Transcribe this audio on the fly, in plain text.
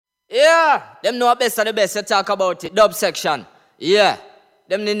Yeah, them know best of the best. You talk about it. Dub section. Yeah,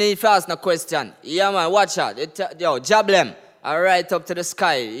 them need to ask no question. Yeah, man, watch out. Yo, jab them. Right up to the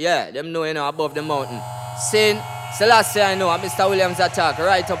sky. Yeah, them know, above the mountain. Saying, Selassie, I know, Mr. Williams attack.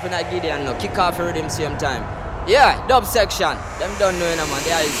 Right up in that Gideon now. Kick off the rhythm same time. Yeah, dub section. Them don't know, man.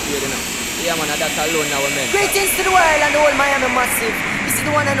 They are scared, Yeah, man, that's alone now, man. Greetings to the world and the whole Miami Massive. This is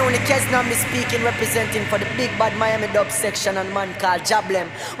the one and only Kesnami speaking, representing for the big bad Miami dub section and man called Jablem.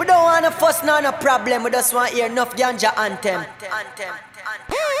 We don't want to fuss, no problem. We just want to hear enough ganja anthem.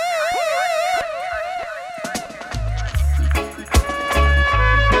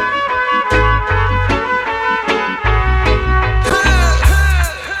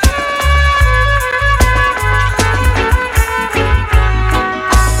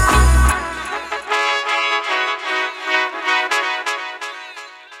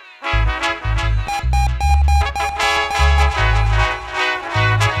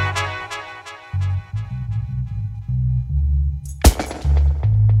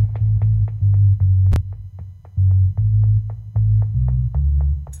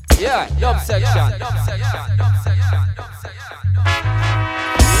 Yeah, dub section.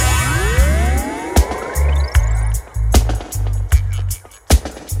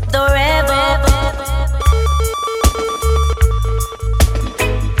 The rebel.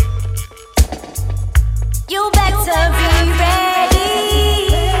 You better be ready.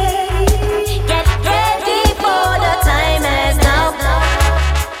 Get ready for the time has now.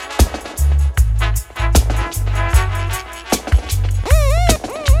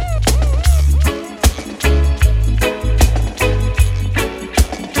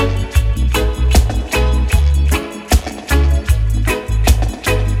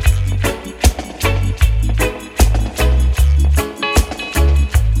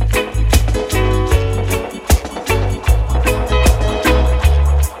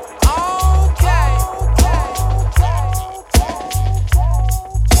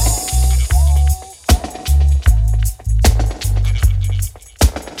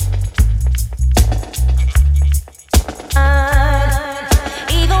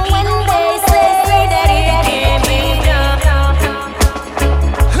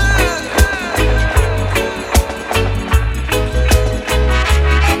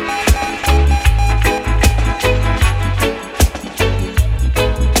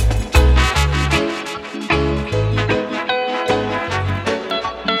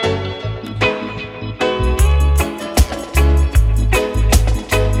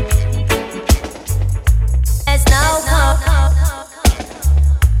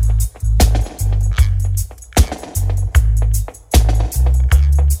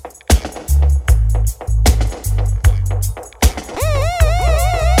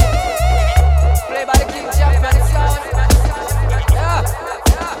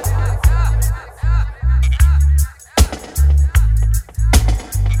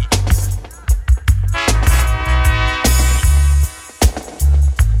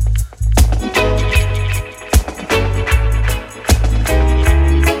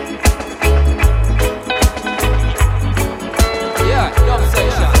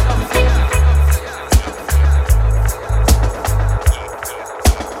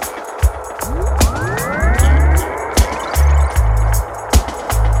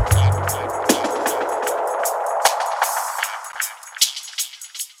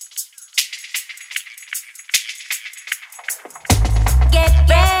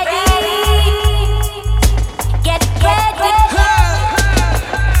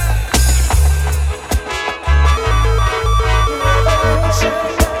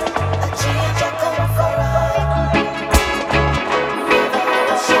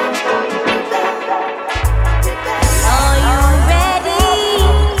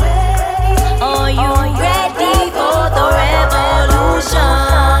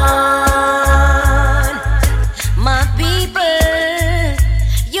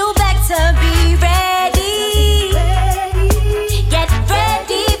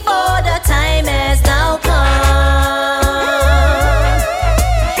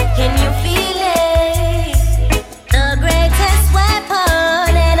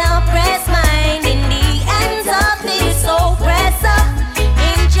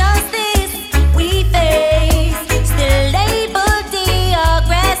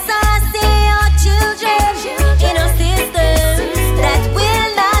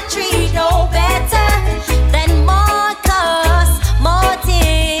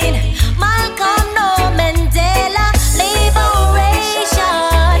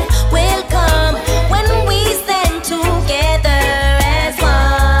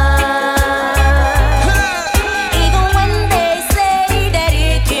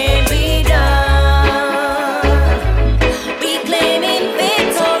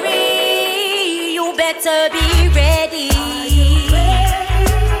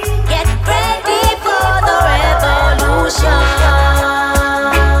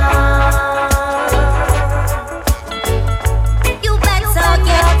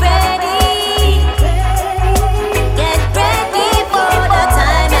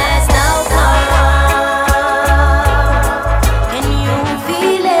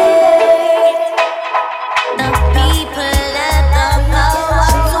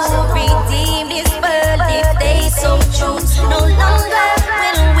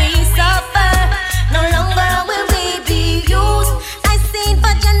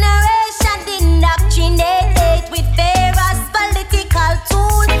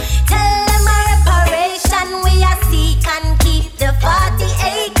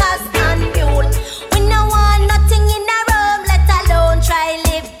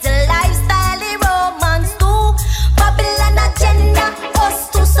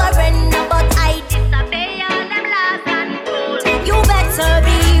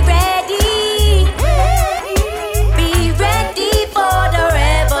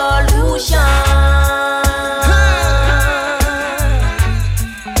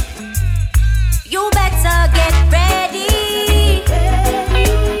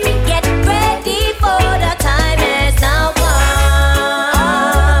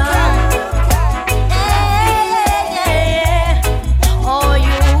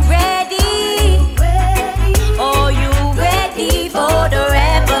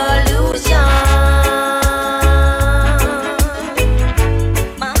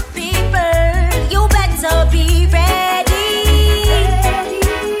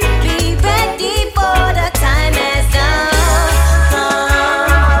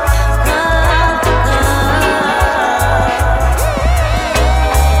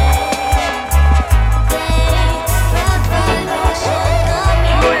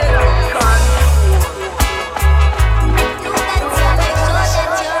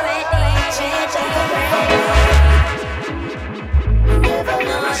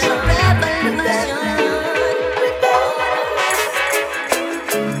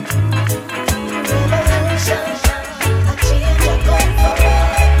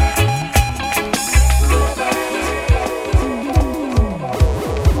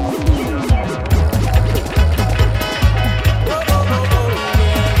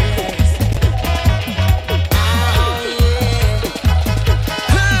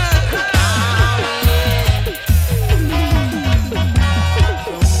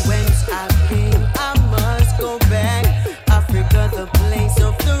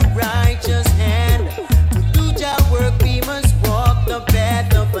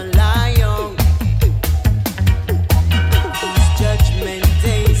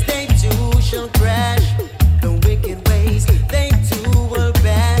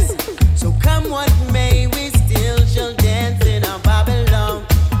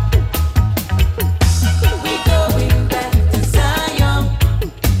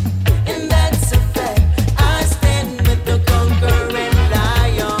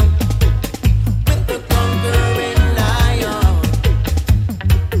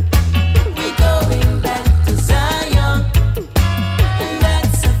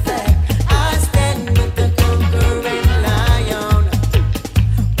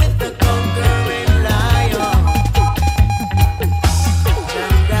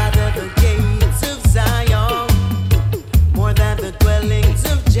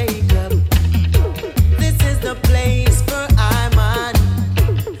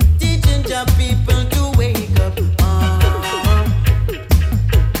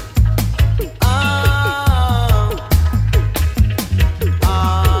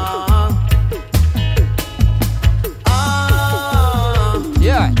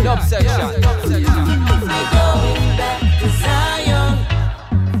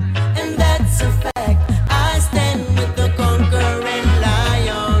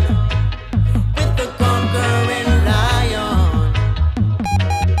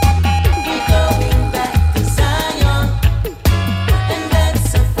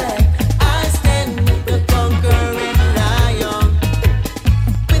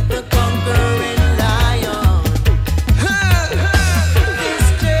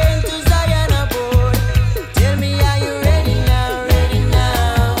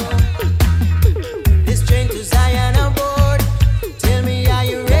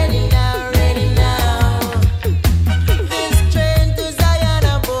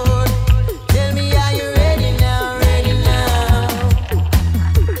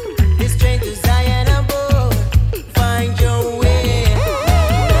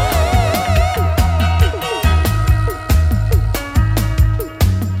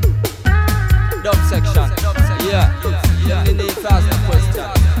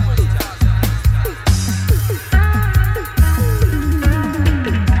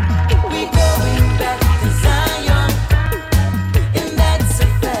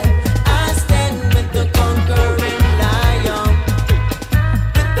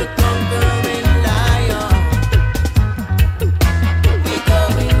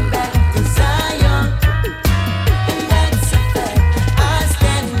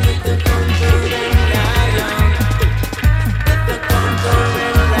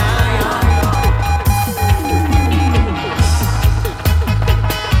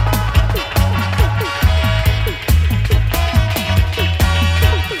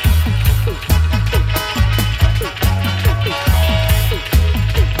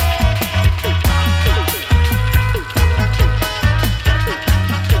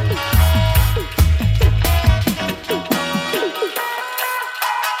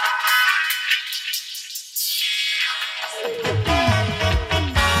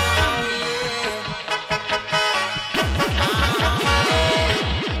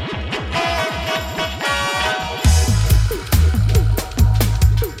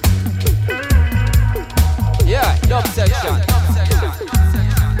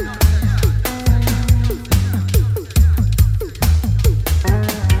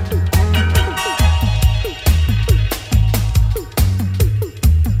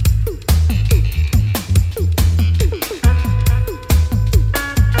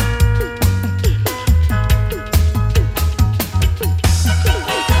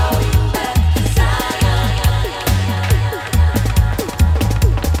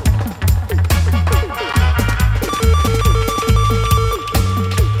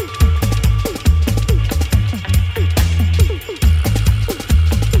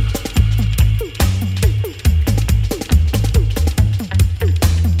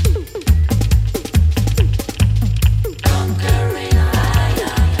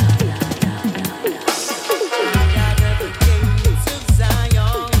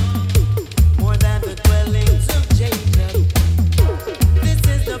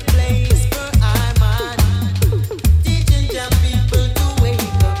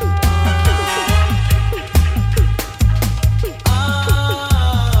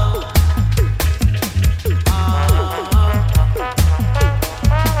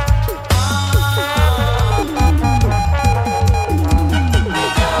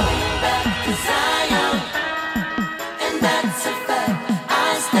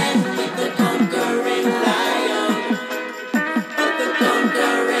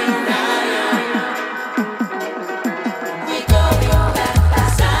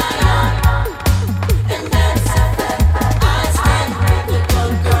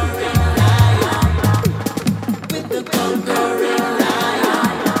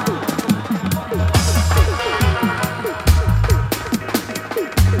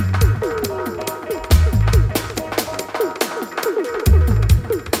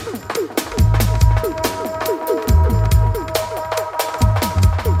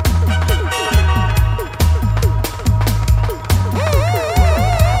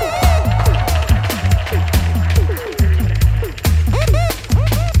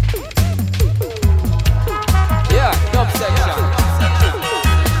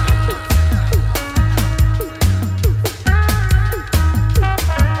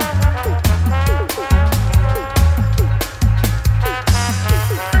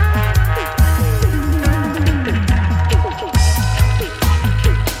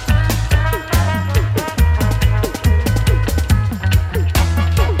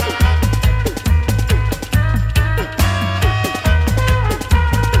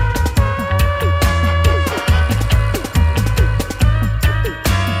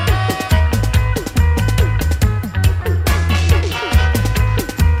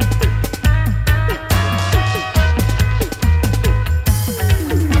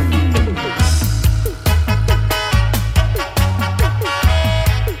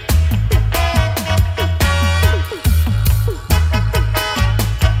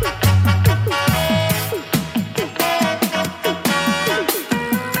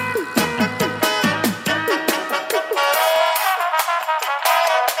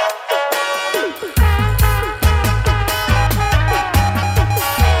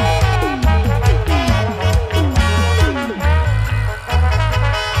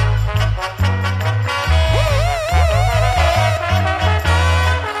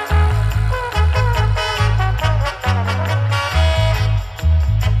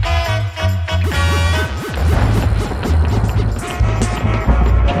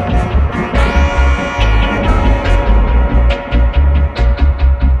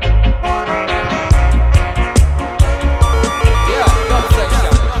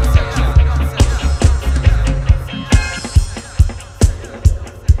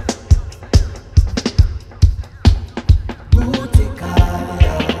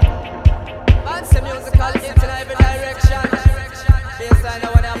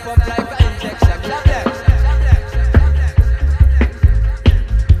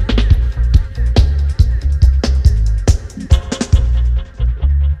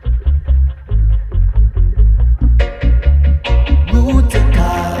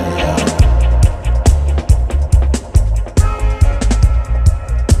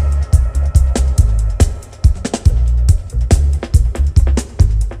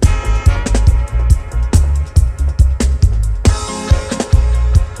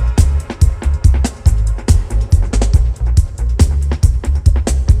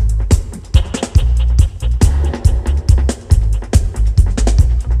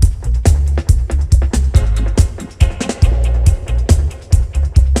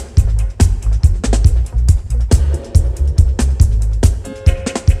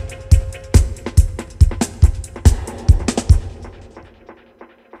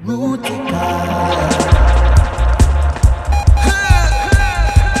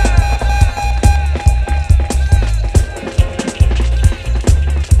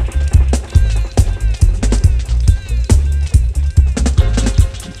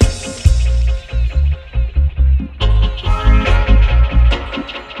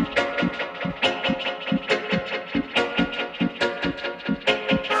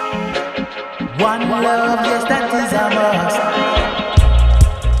 One love, yes, that is a must.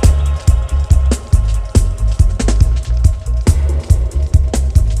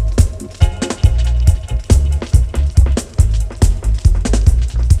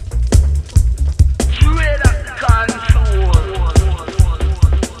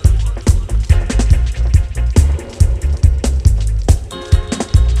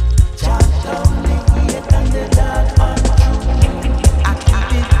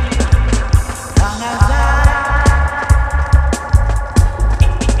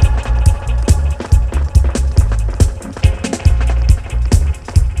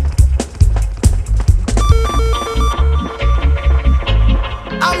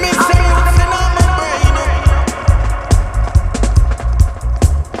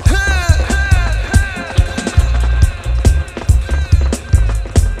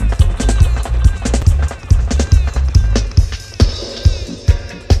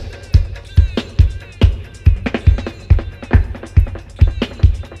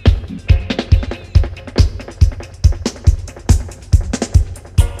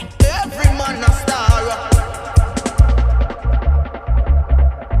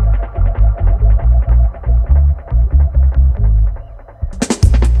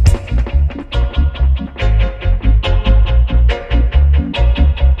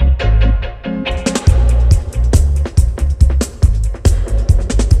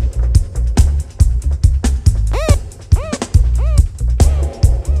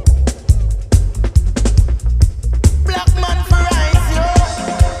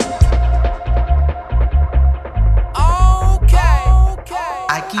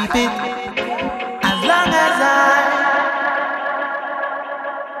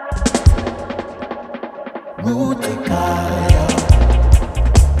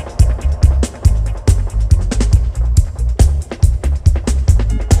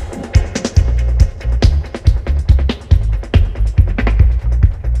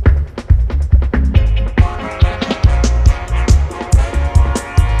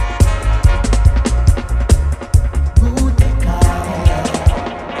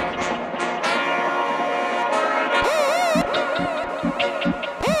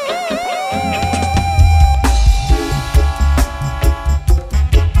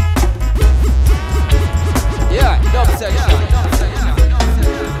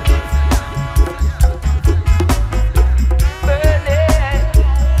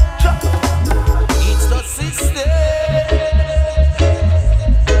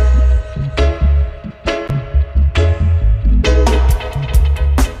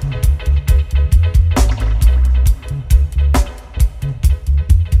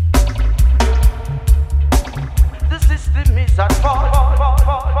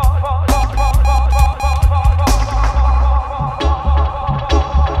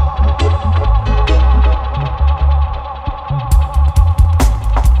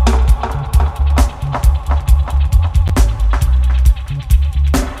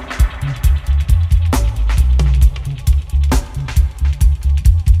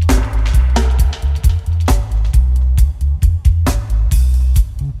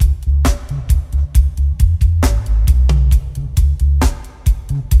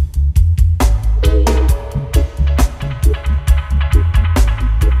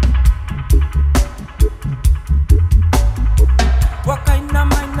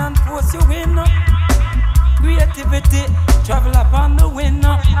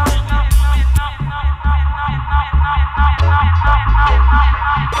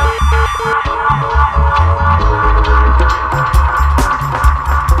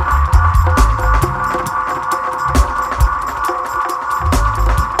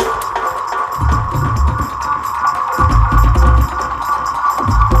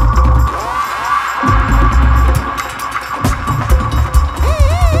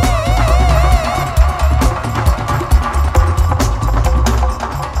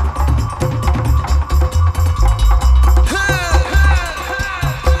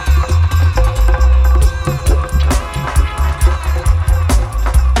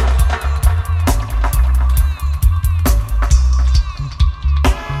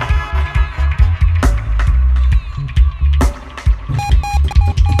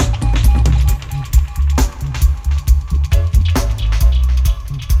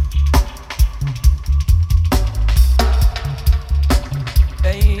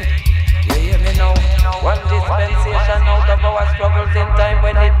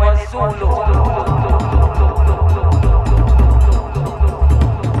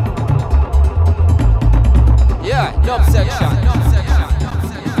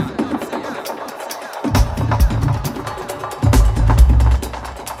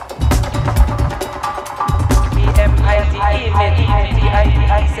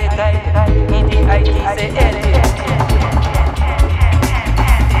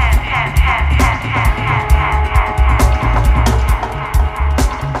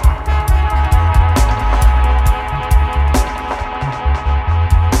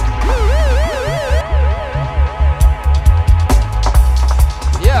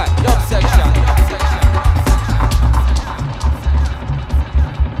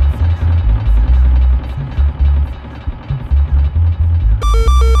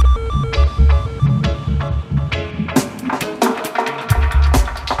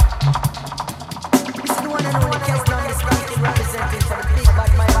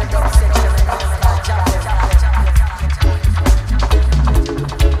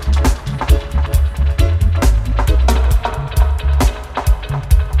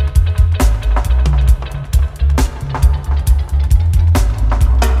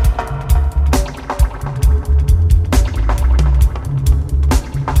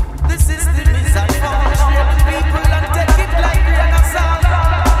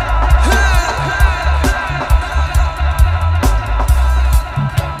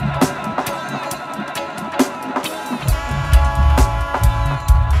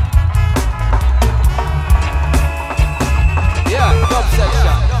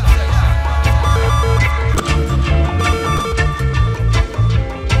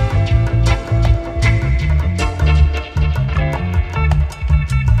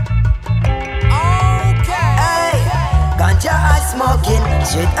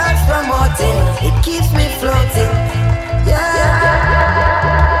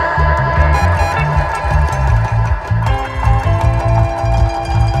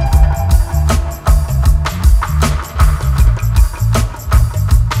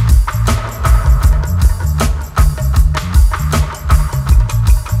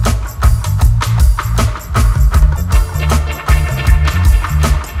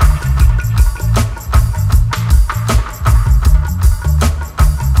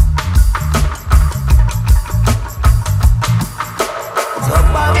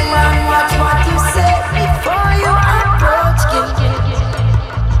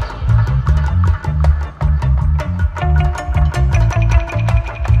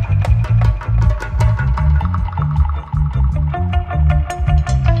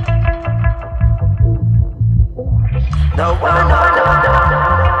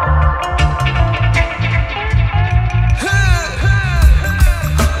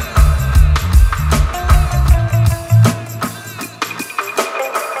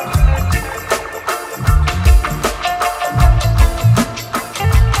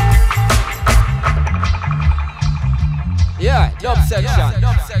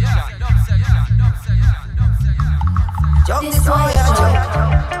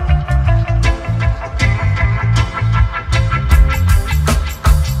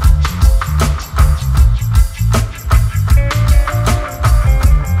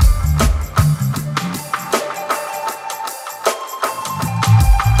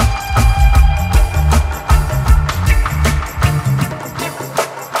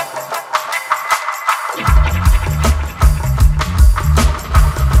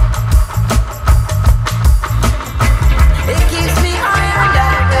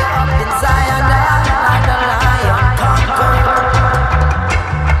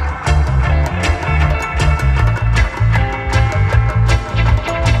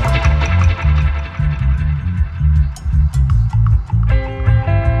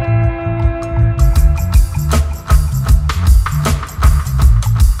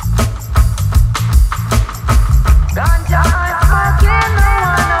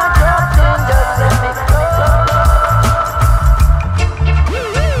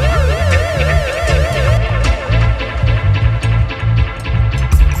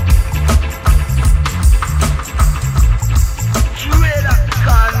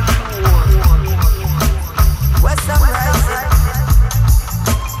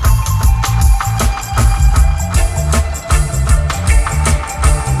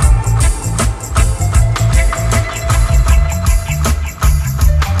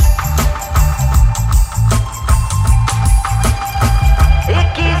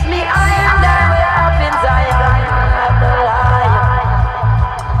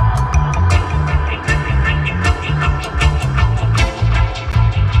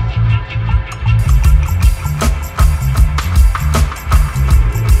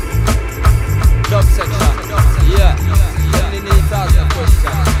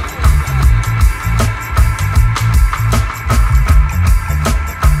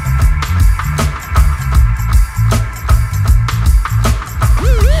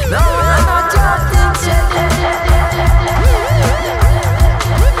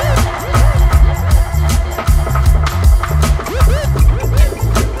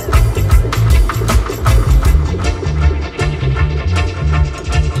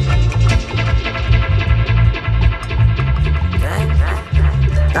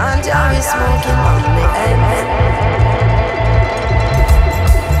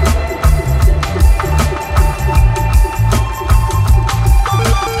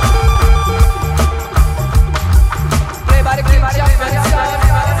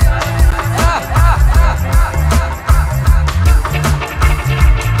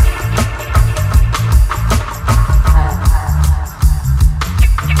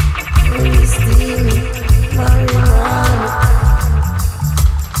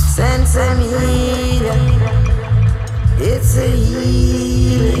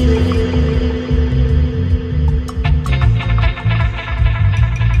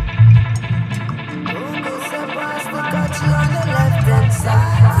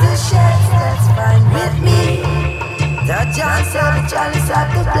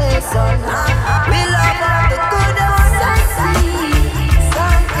 sun. We love all the good ones I see.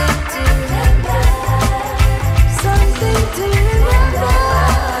 Something to remember. Something to remember.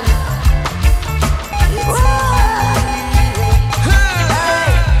 Hey,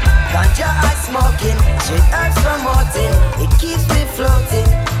 ganja I smoking, straight herbs promoting. It keeps me floating.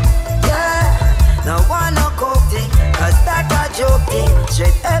 Yeah, no one no coating, 'cause that a joking.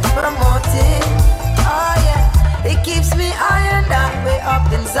 Straight herbs promoting. Oh yeah, it keeps me iron that way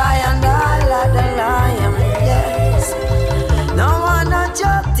up in Zion, the lion. Yes, no one no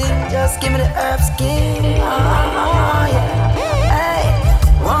joking, just give me the herbs king. Oh yeah, hey,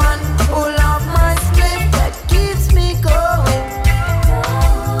 one pull of my split that keeps me going.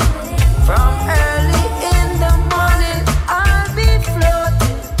 From early in the morning, I'll be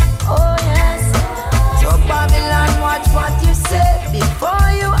floating. Oh yes, so Babylon, watch what you say before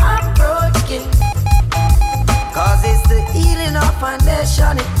you approach king. 'Cause it's the healing of a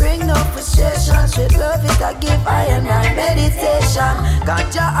nation. It bring no frustration. Straight love it, I give I and I meditation.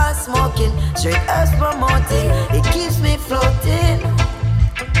 Ganja and smoking, straight herbs promoting. It keeps me floating.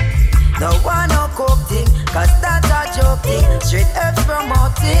 No one no cooking, 'cause that's a joking. Straight herbs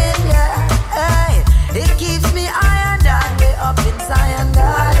promoting, yeah. Hey, it keeps me high and high, way up in Zion,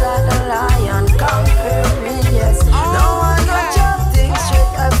 the lion conquering, yes. No one no joking,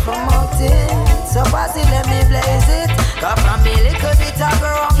 straight herbs promoting. So pass it, let me blaze it. 'Cause from me little bit I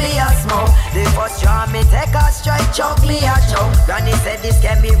grow up me a smoke. The first jar me take a strike, choke me a choke. Granny said this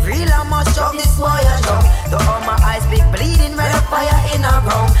can be real, I must choke this boy a choke. Though all my eyes big bleeding, red fire in a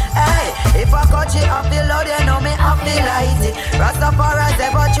ground. Hey, if I catch it, I feel loud, you know me, I feel light it. Rastafari's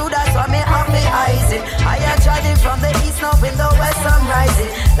ever true, that's why me I feel ice it. I am shining from the east, now in the west I'm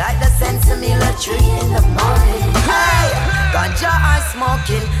rising. Like the sensimilla tree in the morning. Hey, ganja and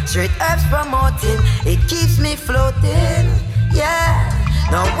smoking, straight herbs promoting. It keeps me floating, yeah.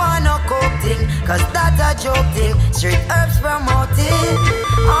 No one no cooking, 'cause that's a joke thing. Straight herbs promoting,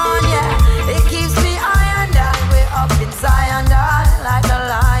 on yeah. It keeps me high and high, way up in Zion, like the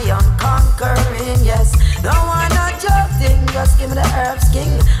lion conquering, yes. No one no joke thing, just give me the herbs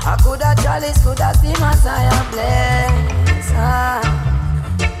king. I coulda chalice, coulda steam as I am blessed.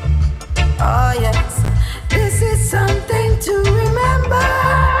 Oh yes, this is something to remember.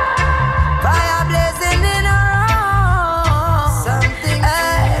 Fire blazing in our own. Something to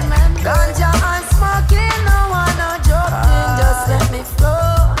remember. Ganja and smoking, no one no joking. Just let me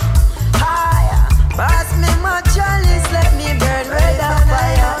flow higher. Pass me my chalice, let me burn red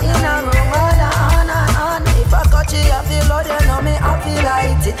fire in a room. On. If I catch it, I feel loud, you know me, I feel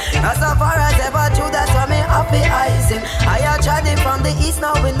light it. As far as ever true, that's why me I feel icing. I am chatting from the east,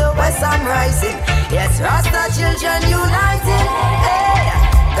 now in the west I'm rising. Yes, Rasta children united. Hey,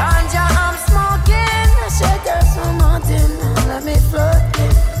 ganja I'm smoking, shatter some mountain, let me float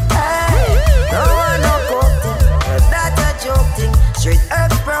it. Hey, no one no cooking, that's a joke thing. Straight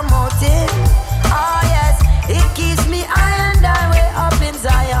herbs promoting. Oh yes, it keeps me high and high, way up in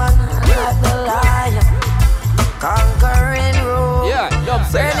Zion, like the lion conquering road. Yeah,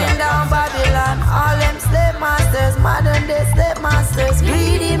 burning down Babylon, all them slave masters, modern day slave masters,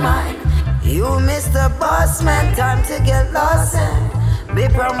 greedy mind. You Mr. Boss Man, time to get lost and be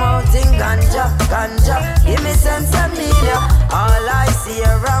promoting ganja. Give me sense of media. All I see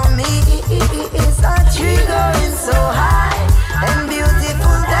around me is a tree going so high and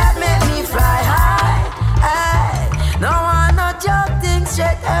beautiful that make me fly high. Hey, no one no joke things,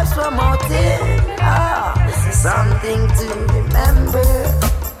 straight herbs promoting. Something to remember.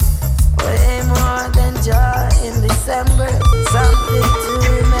 Way more than joy in December. Something to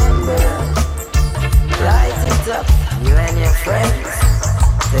remember. Light it up, you and your friends.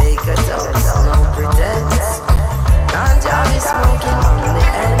 Take a toast, no pretense. Ganja be smoking on the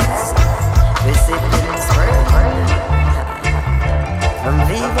ends. We sipping and spraying. From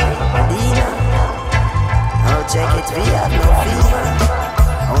Viva, Medina. Oh, check it, we have no fever.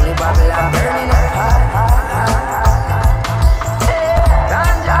 Only Babylon burning up high.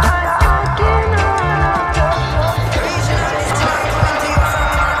 Ganja smoking.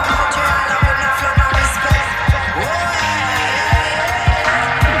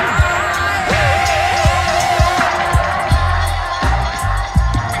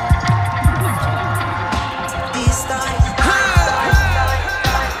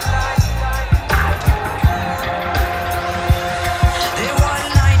 The 1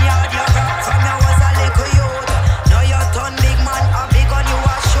 9 yard, you got from now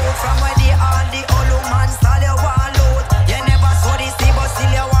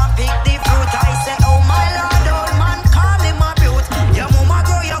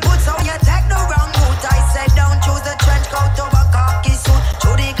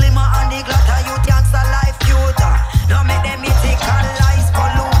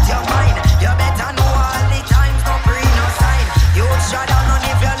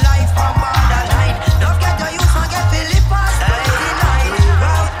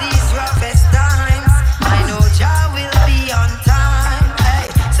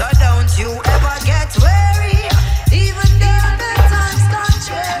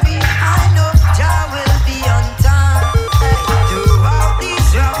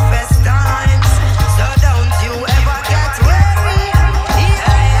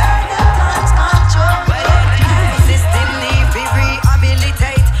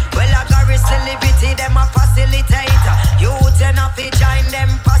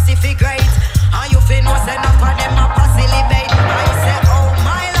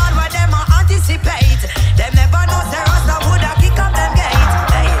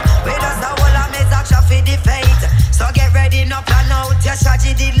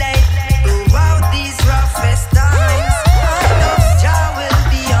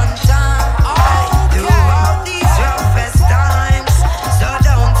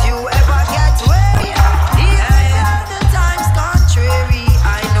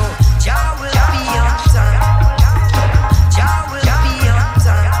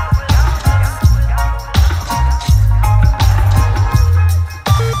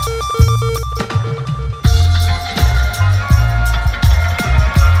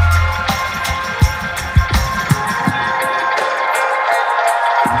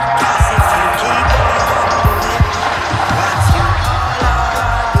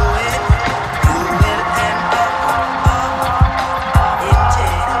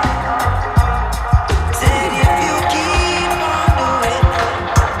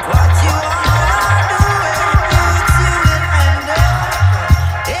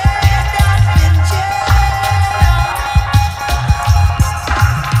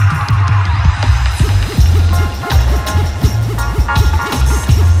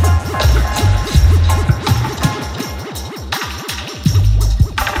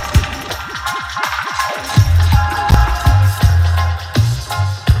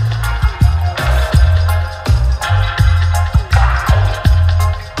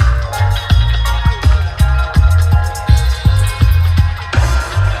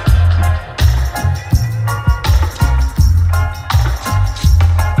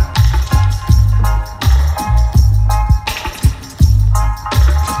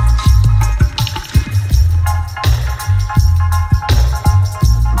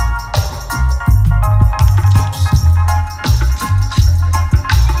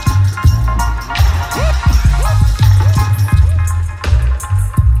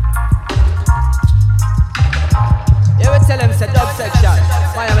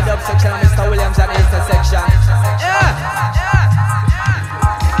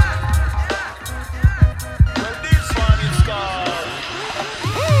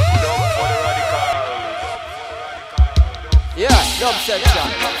Dub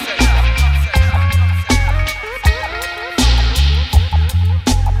section.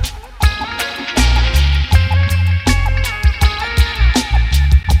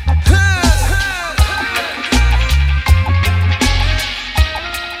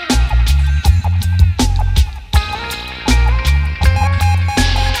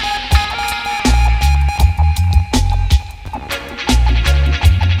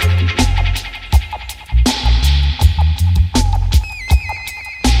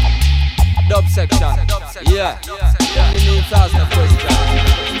 Dub section. Yeah. Them the need to ask the question.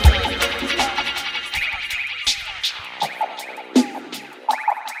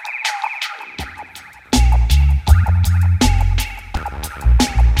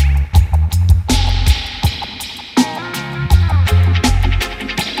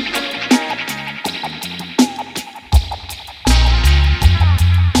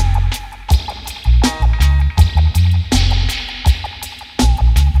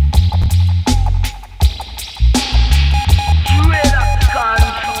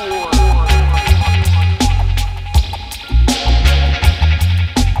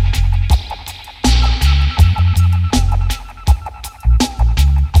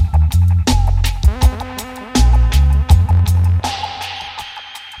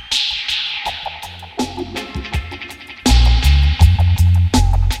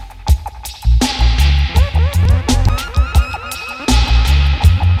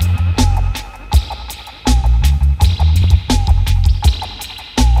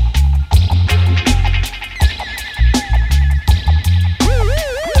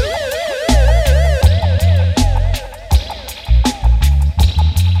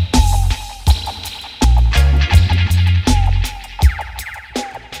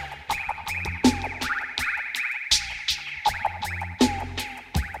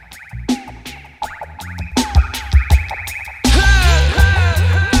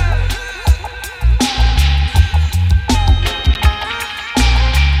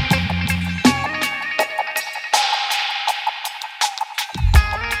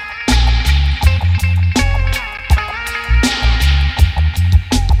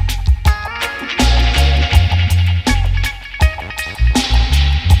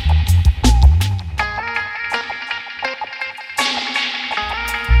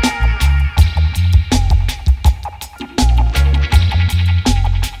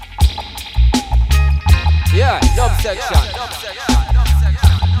 Dub section.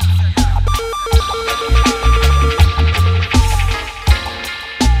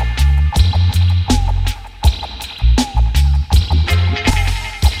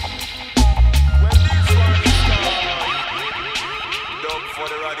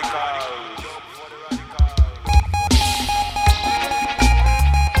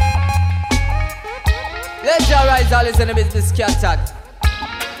 Let your rise, all is in the business scattered.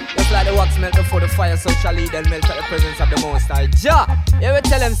 Just like the wax melt before the fire, so shall he then melt at the presence of the Most High. Ja, here we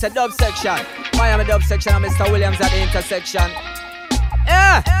tell him, say dub section. Miami dub section and Mr. Williams at the intersection.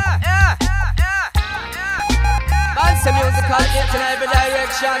 Yeah. Fancy musical hits in every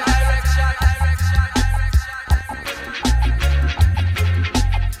direction.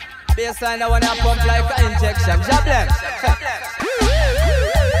 Bassline I wanna pump like an injection. Jab them.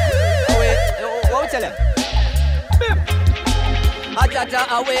 Oh wait, what we tell him? Ajaja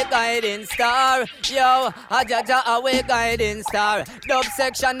away guiding star, yo. Ajaja away guiding star. Dub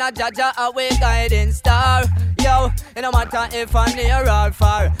section, Ajaja away guiding star, yo. It no matter if I'm near or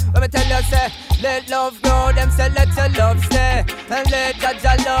far. When me tell you say, let love grow, them say let your love stay. And let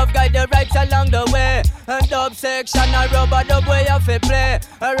Jaja love guide the right along the way. And dub section, a rubber dub way you fi play.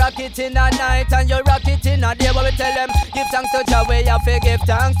 A rock it in a night and you rock it in a day. When we tell them, give thanks to Jah, way you fi give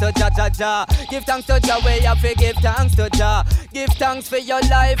thanks to Jah, Jah, Jah. Give thanks to Jah, way you fi give thanks to Jah. Give thanks for your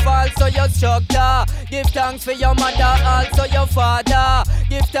life, also your structure. Give thanks for your mother, also your father.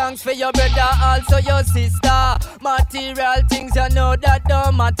 Give thanks for your brother, also your sister. Material things you know that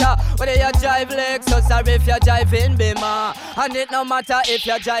don't matter. Whether you drive Lexus or if you drive in Bima. And it no matter if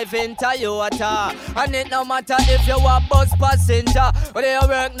you drive in Toyota. And it no matter if you a bus passenger. Whether you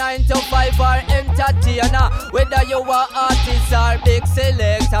work 9 to 5 or entertainer. Whether you a artist or big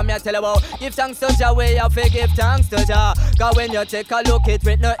selector. Me I tell you about, give thanks to Jah, way you fi give thanks to Jah. Cause when you take a look, it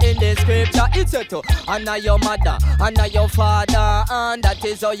written in the scripture. It's a to honor your mother, honor your father. And that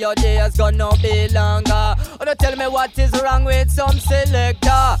is how your days gonna be longer. Don't tell me what is wrong with some selector.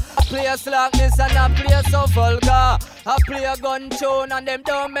 A play slackness and a play so vulgar. A play a gun tune and them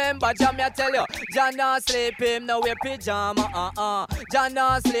don't remember. Jah me I tell you, Jah not sleep him now wear pyjama. Jah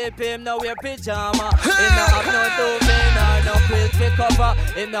not sleep him now wear pyjama. He not have no domain or no quilt to cover.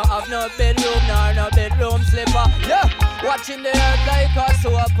 Him no have no bedroom nor no bedroom slipper. Yeah, watching the earth like a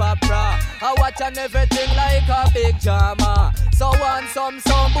soap opera. I watching everything like a big drama. So want some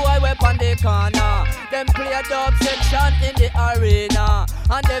boy whip on the corner. Them play a dub section in the arena.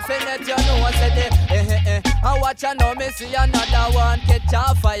 And definitely you know I said they I watch and now me see another one catch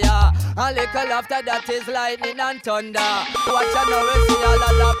a fire. A little after that is lightning and thunder. Watch and now we see a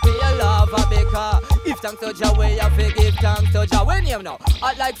lot of pale lava because give thanks to Jah, we have to give thanks to Jah. When you know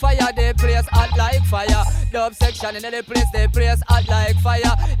hot like fire, they place hot like fire. Dub section in the place, they place hot like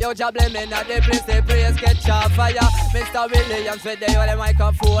fire. Yo Jah blame in the place, they place catch a fire. Mr. Williams with the only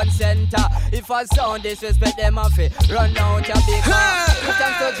microphone center. If I sound disrespect them off it, run out your big car. Give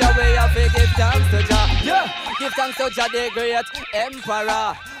thanks to Jah, we have to give thanks to Jah. Yeah, give thanks to Jah the great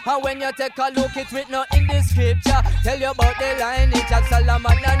emperor. And when you take a look it with no in the scripture, tell you about the lineage of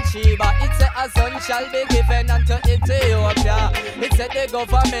Solomon and Sheba. It said a son shall be given unto Ethiopia. It said the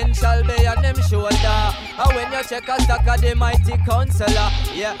government shall be on them shoulder. And when you check a stock of the mighty counselor,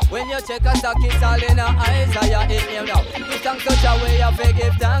 yeah, when you check a stock it's all in a Isaiah. In him now, give thanks to Jah, we have to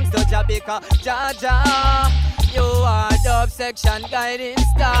give thanks to Jah because Jah Jah, you are dub section guiding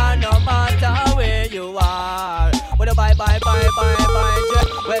star no matter where you are. But a bye, jet.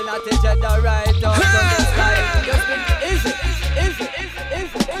 Well, not to jet the right out to the sky. Just think easy.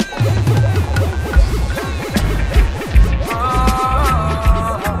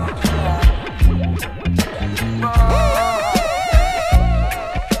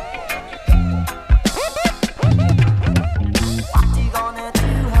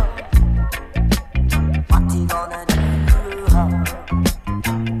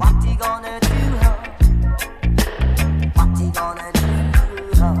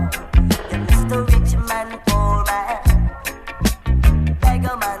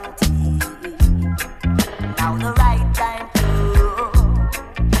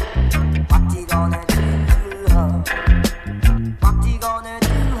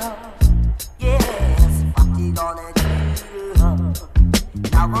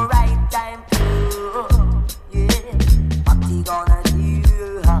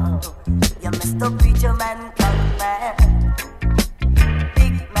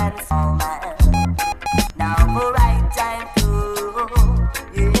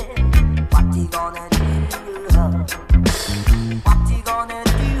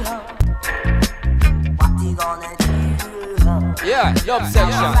 Yeah, dub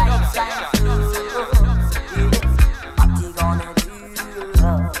section. What you gonna do?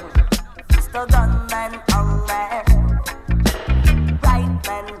 Mr. Gunman, man. Right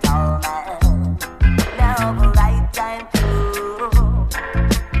man, tall man. Now the right time to.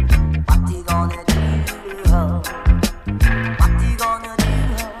 What you gonna do? What you gonna do?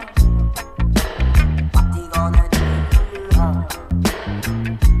 What you gonna do?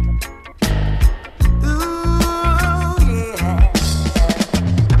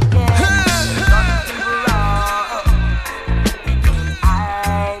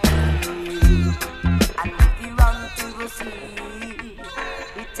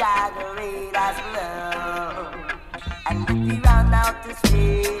 And if we run out to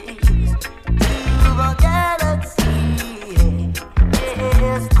space, to the galaxy,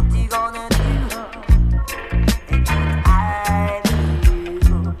 yes, what you gonna do? And I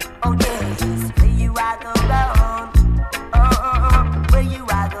do. Oh yes, where you are go round, oh, where you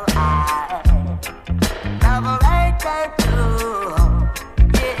are go high. Now the right time to,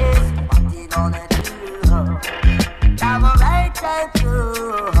 yes, what you gonna do? Now the right time to.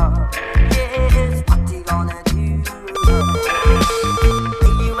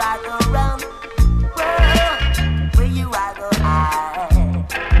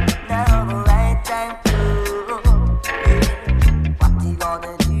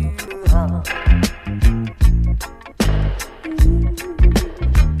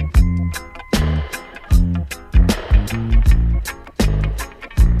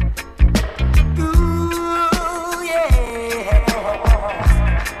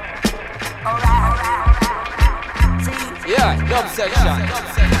 Dub section.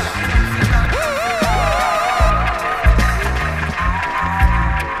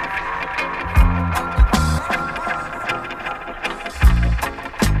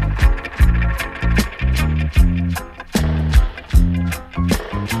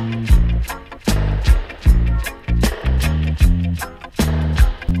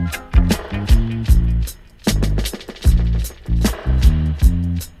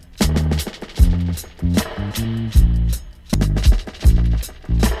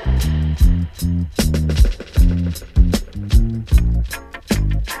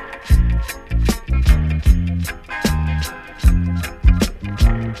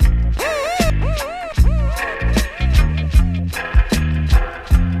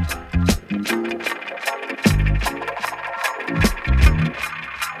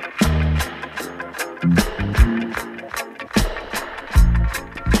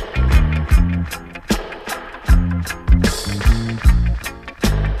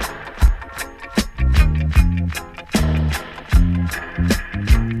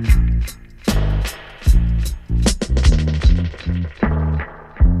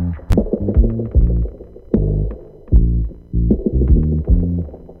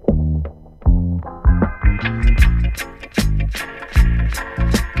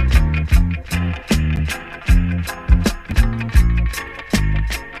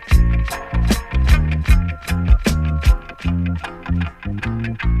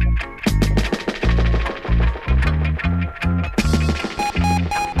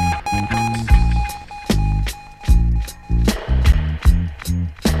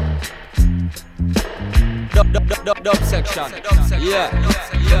 Dub section. Yeah.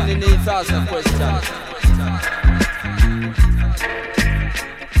 You need to ask a question.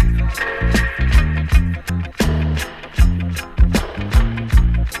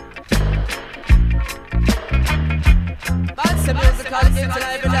 Fancy musical into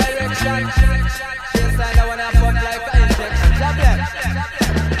every direction. Inside I wanna pump like an injection. Jab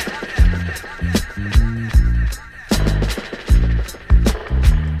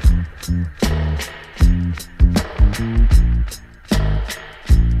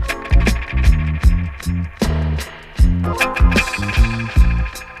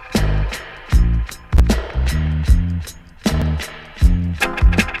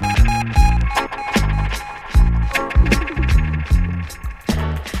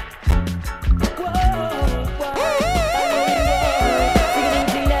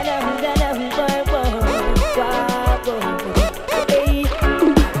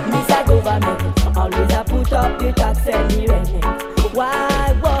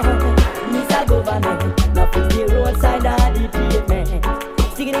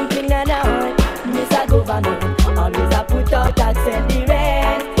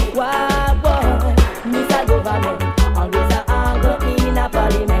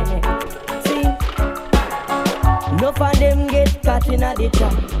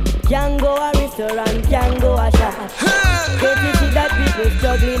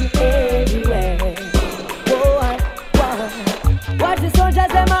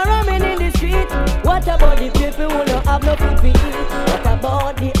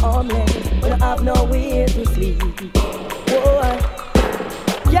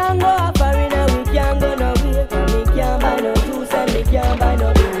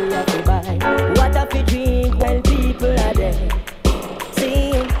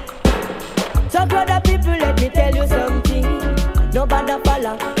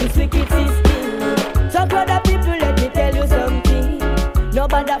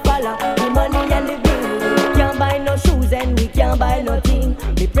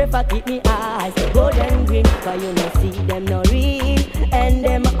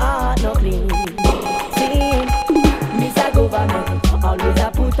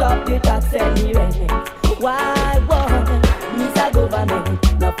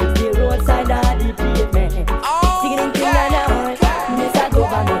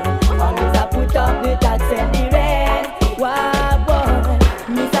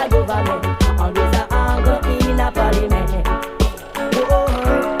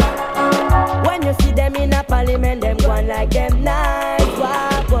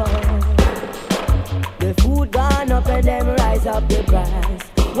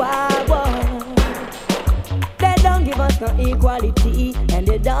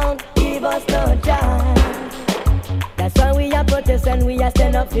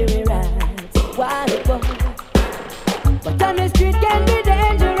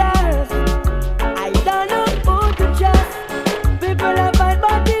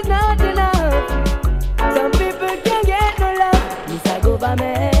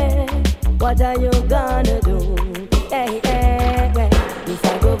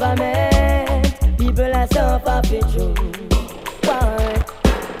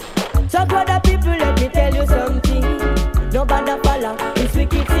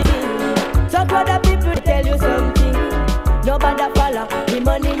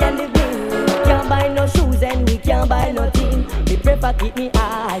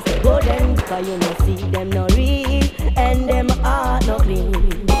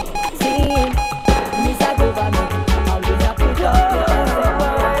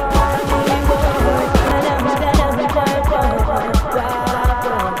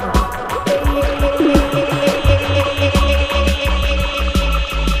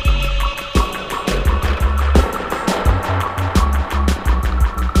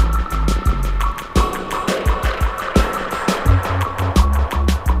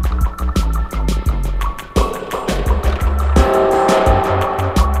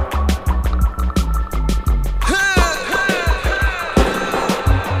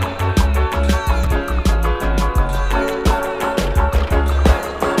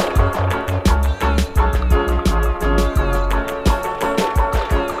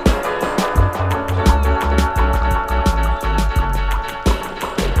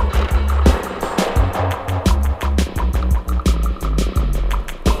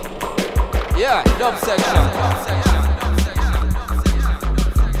Dub section.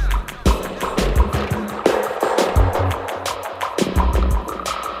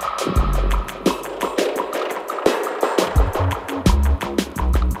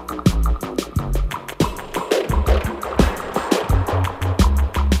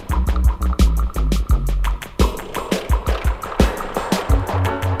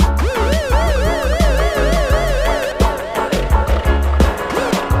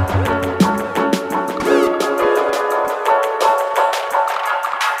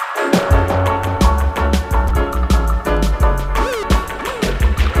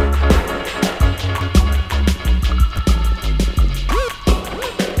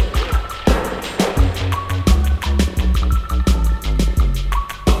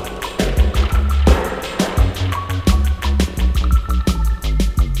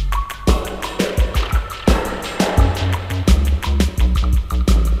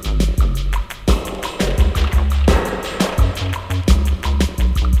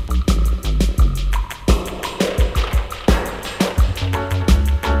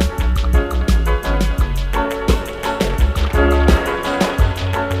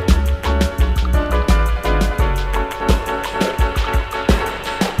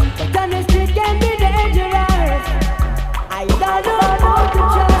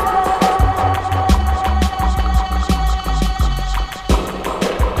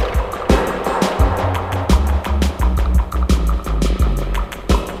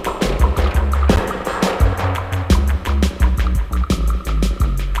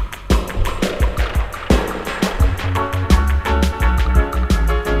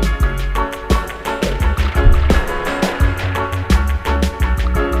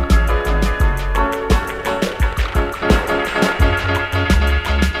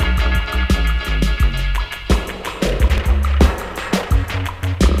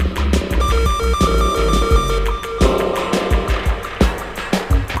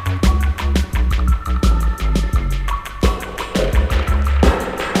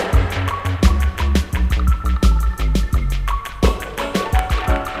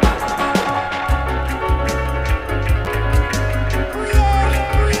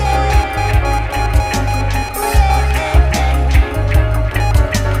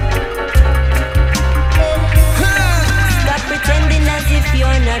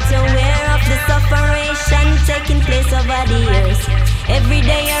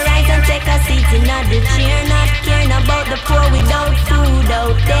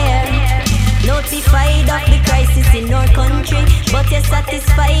 Notified of the crisis in our country, but you're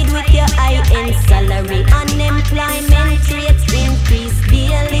satisfied with your high-end salary. Unemployment rates increase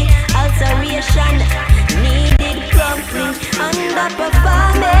daily. Alteration needed promptly.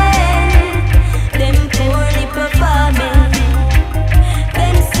 Underperforming, them poorly performing.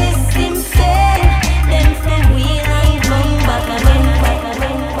 Them system fail, them for wheel and come back again.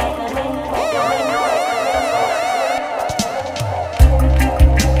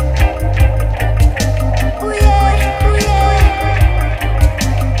 Ooh yeah, ooh yeah,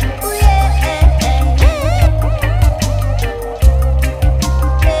 ooh yeah.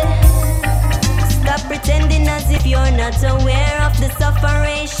 Stop pretending as if you're not aware of the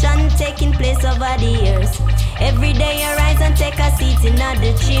sufferation taking place over the years. Every day you rise and take a seat in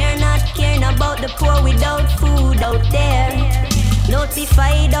the chair, not caring about the poor without food out there.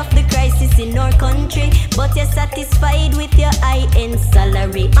 Notified of the crisis in our country, but you're satisfied with your high-end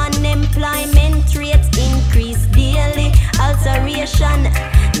salary. Unemployment rates increase daily. Alteration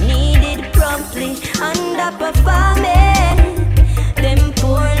needed promptly. Underperforming, them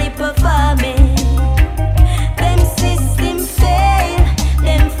poorly performing. Them system fail,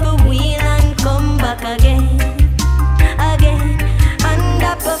 them for wheel and come back again.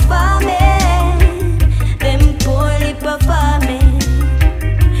 Underperforming, them poorly performing.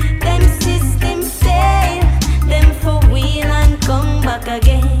 Them system fail, them for wheel and come back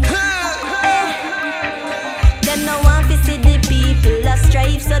again. Them no want to see the people a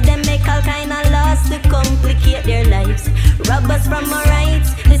strive, so them make all kind of laws to complicate their lives. Rob us from our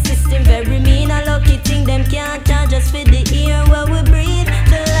rights, the system very mean. A lucky thing them can't charge us for the air where we breathe.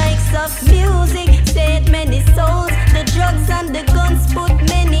 The likes of music saved many souls. The drugs and the guns put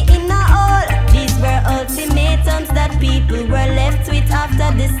many in a hole. These were ultimatums that people were left with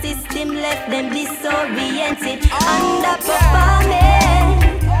after the system left them disoriented.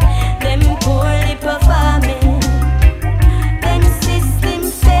 Underperforming, them poorly performing. Them system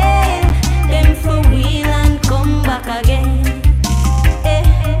fail, them for wheel and come back again.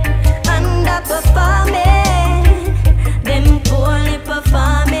 Underperforming, them poorly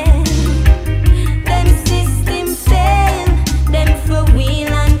performing. Them system fail, them for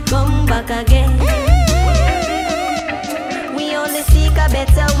wheel and come back again. We only seek a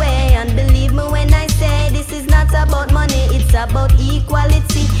better way, and believe me when I say this is not about money, it's about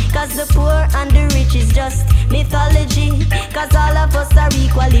equality. Cause the poor and the rich is just mythology. Cause all of us are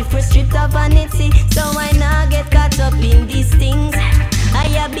equal if we're stripped of vanity. So why not get caught up in these things?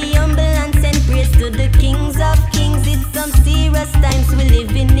 I be humble and send praise to the kings of kings. It's some serious times we're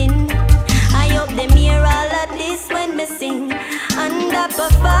living in. I hope them hear all of this when me sing.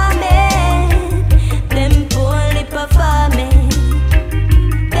 Underperforming, them poorly performing.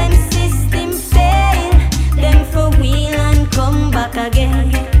 Them system fail, them for wheel and come back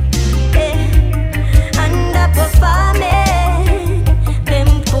again. Underperforming,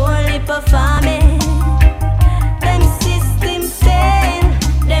 them poorly performing. Them system fail,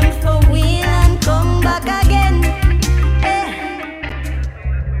 them for wheel and come back again.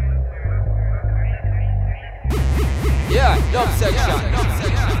 Yeah, dub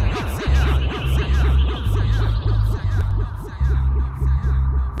section.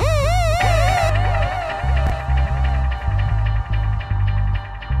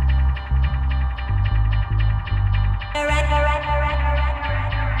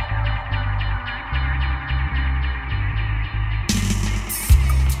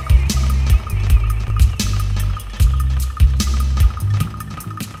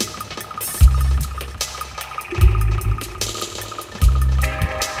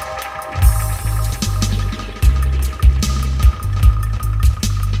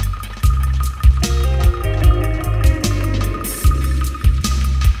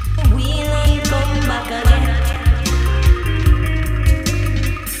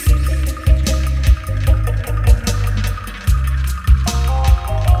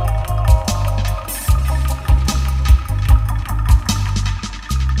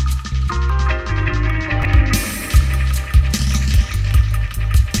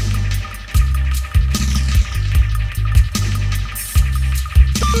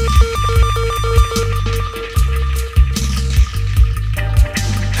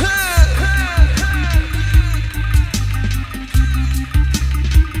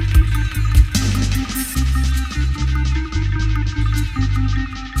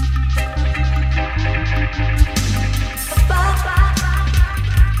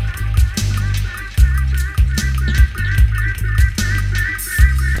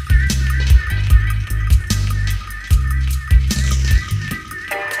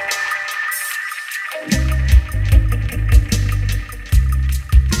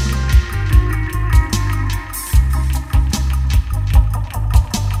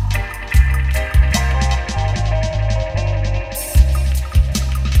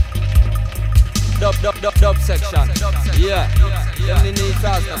 Dub section. Yeah. Them need to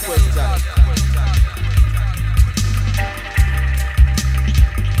ask a question.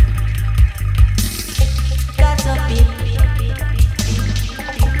 Got a beat.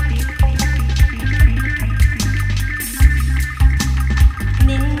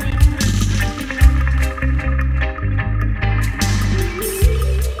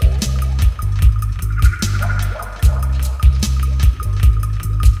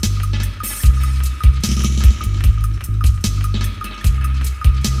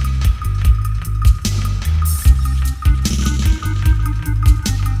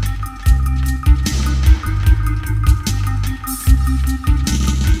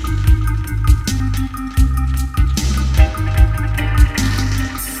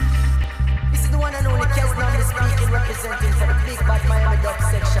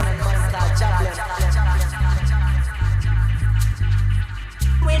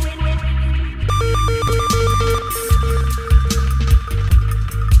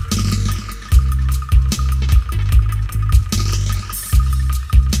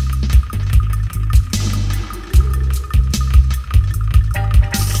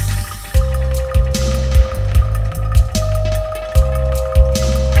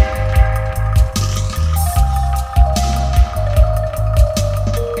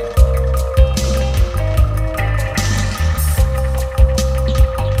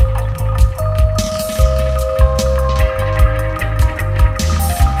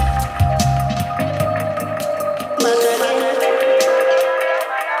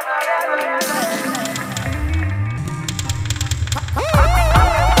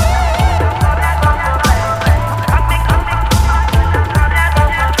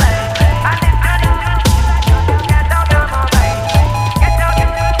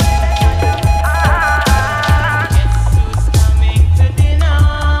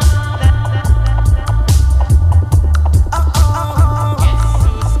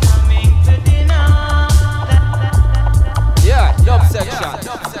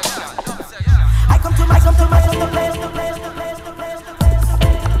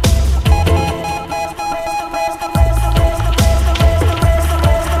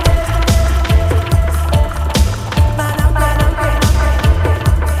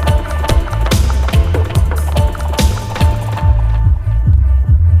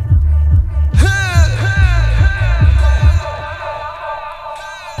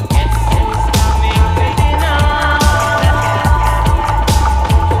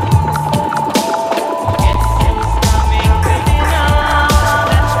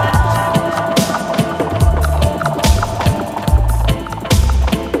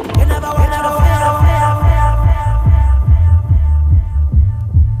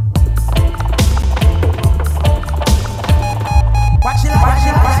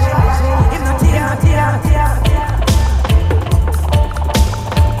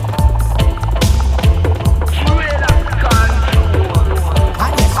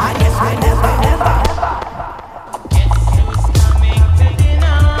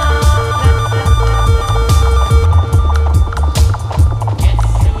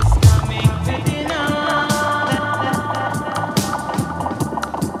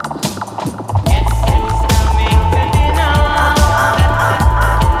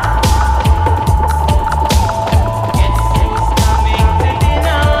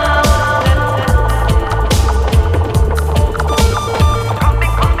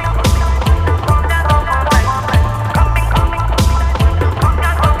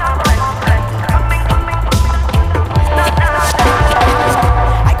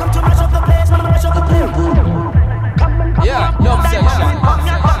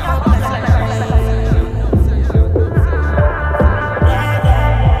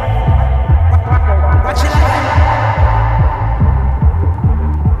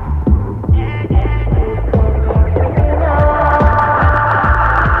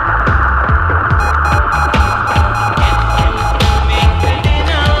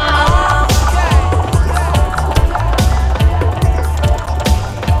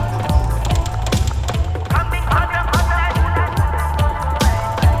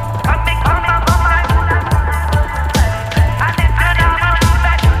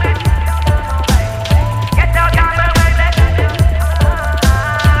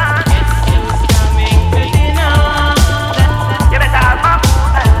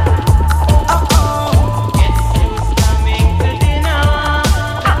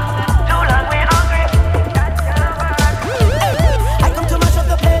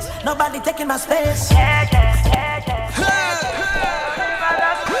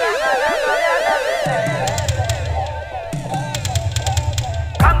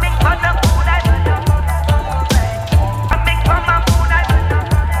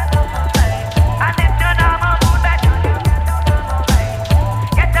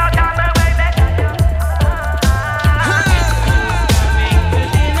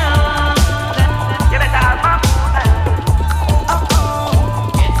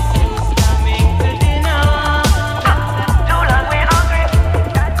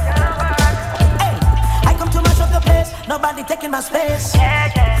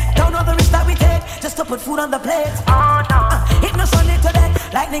 food on the plate. Hit no sunny today,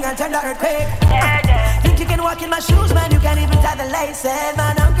 lightning and tender earthquake. Think you can walk in my shoes, man? You can't even tie the laces,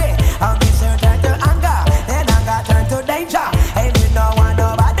 man. Hungry, hungry, so turn to anger, then anger turn to danger. Hey, you don't want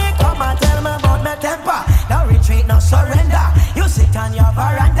nobody come and tell me about my temper. No retreat, no surrender. You sit on your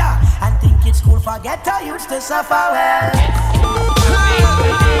veranda and think it's cool. Forget I used to suffer well.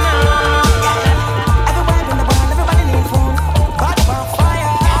 Everywhere in the world, everybody needs food. But for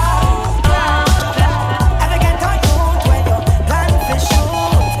fire, ever get on you when you plan to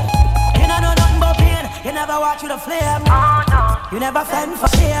shoot? You don't know nothing but pain. You never watch with a flame. You never fend for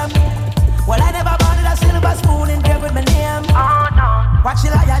shame. Well, I never wanted a silver spoon in there with my name. Watch the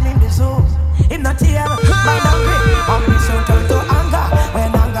lion in the zoo. Him not here, mind hungry. Hungry soon turn to anger. When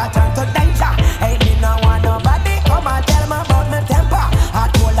anger turn to danger. Hey, me no want nobody come and tell me about my temper.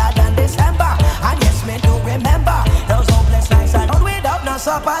 Hot colder than December. And yes, me do remember those hopeless nights I don't without no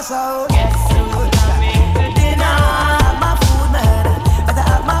supper. So yes, dinner, have my food, man. Better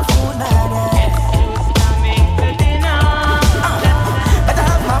have my food, man. Better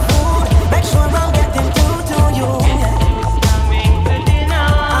have my food. Make sure I'm getting through to you.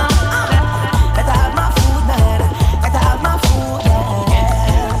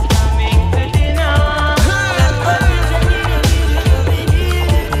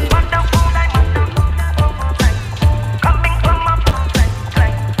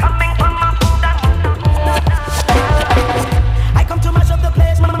 I come to mash up the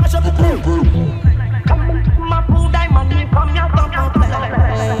place, mash up the place.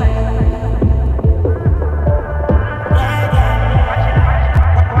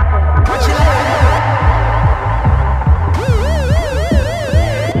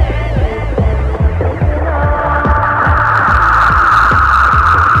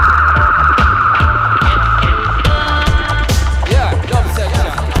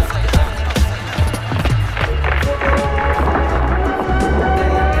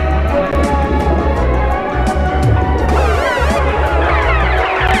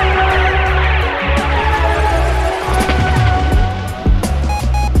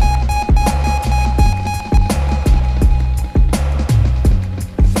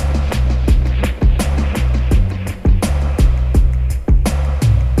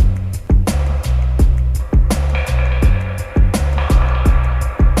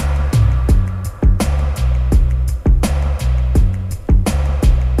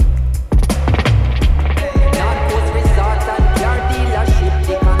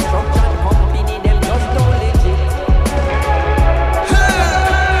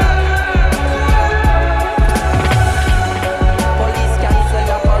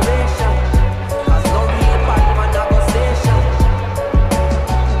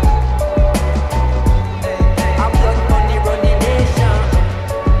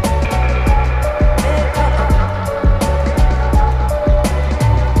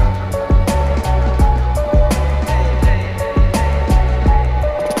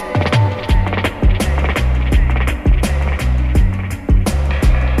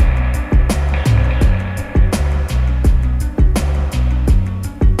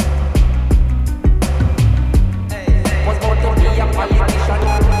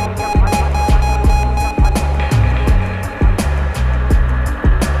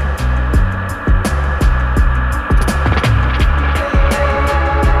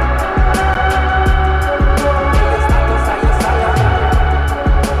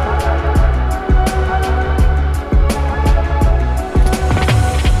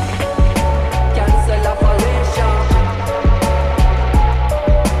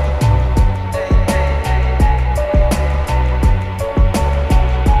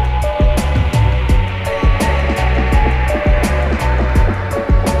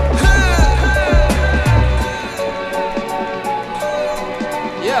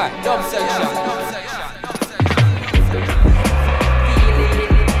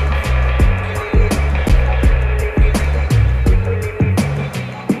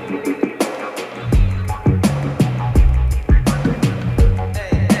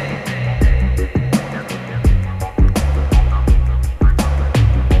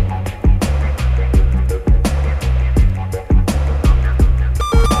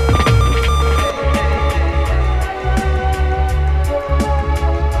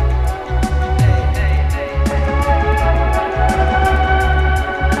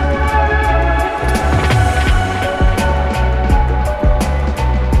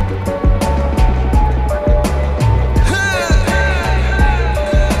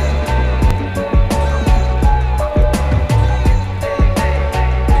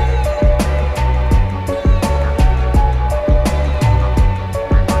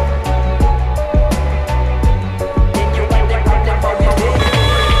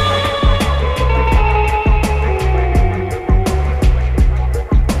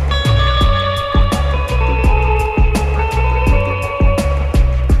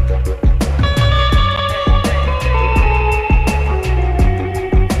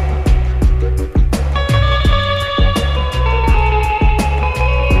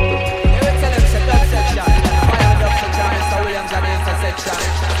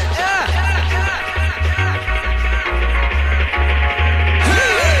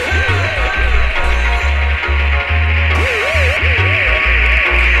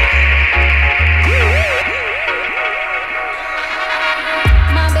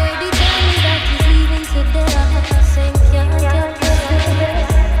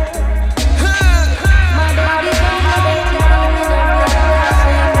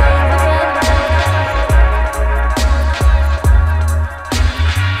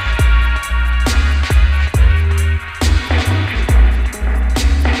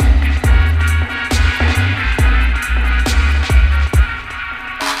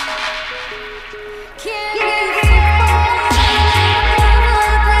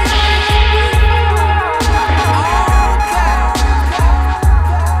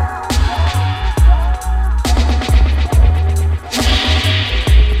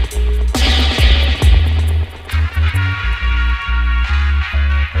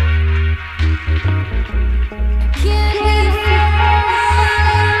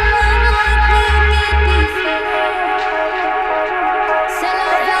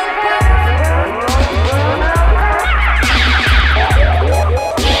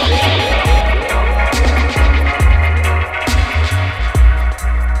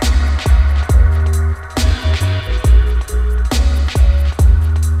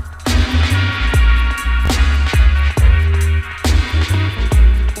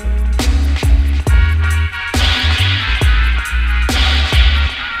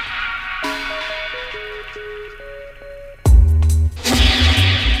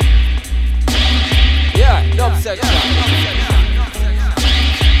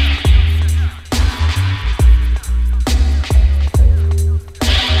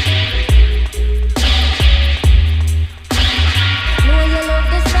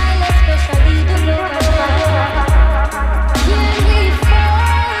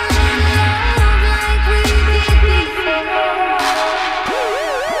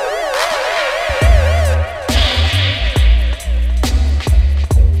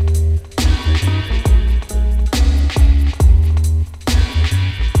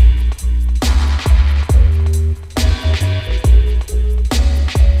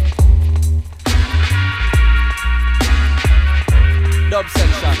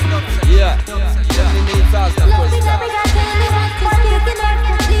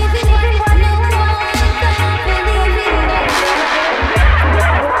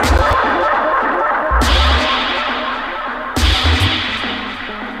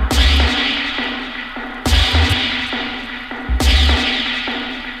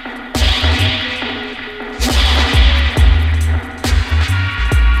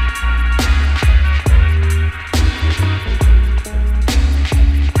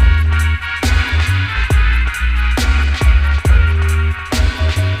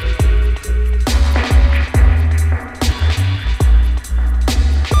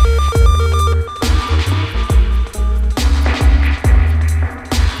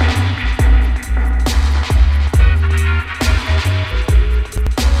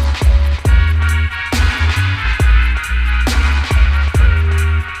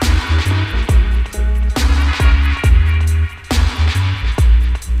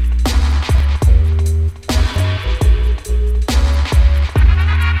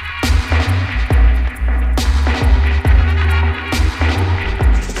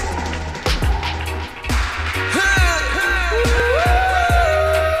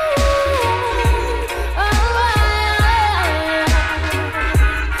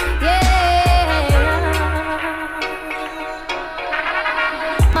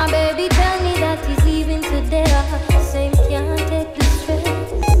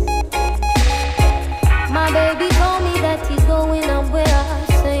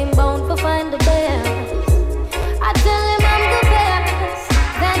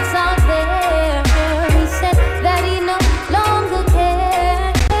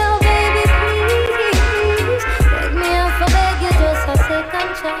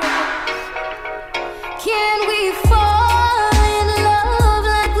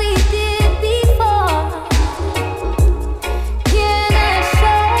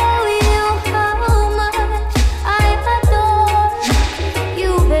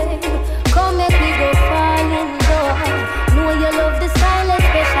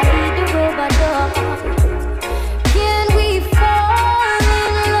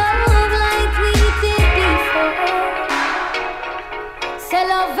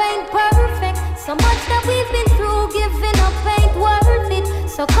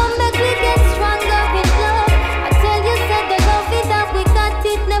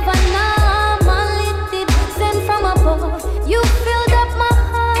 You filled up my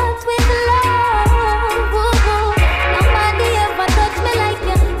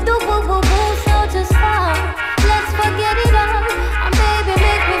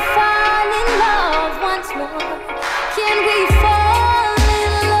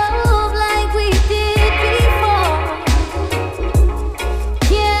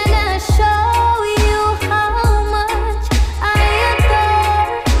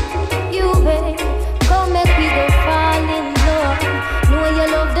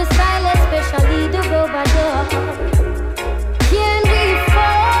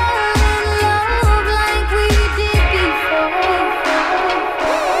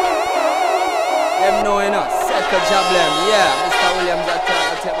Jablem, yeah. Mr. Williams, I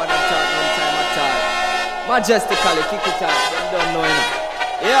take what I'm talking one time at all. Majestically, kick it out. Them don't know enough.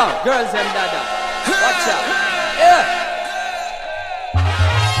 Yeah, girls and dada. Watch out. Yeah.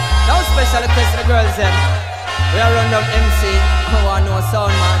 Now special request to the girls them. We are run up MC. I want no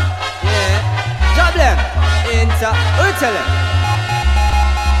sound man. Yeah. Jablem. Who tell them?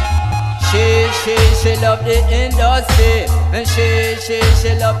 She love the industry. And she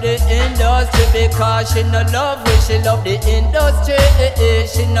love the industry. Because she no love we, she love the industry.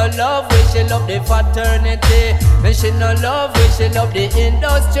 She no love we, she love the fraternity. And she no love we, she love the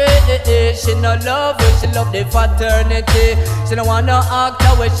industry. She no love we, she love the fraternity. She no want no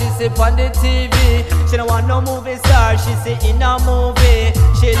actor where she see on the TV. She no want no movie star, she see in a movie.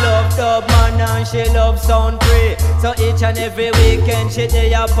 She love dub man and she love sound free. So each and every weekend she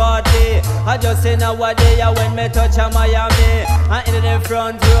day a party. I just say nowadays when me touch a Miami, and in the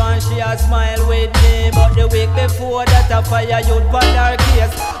front row and she a smile with me. But the week before that a fire youth pan her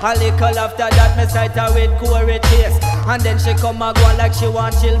case. A little after that me sight her with Corey Chase. And then she come and go like she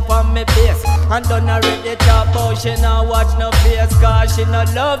want chill from me place. And done already talk about she not watch no face. Cause she no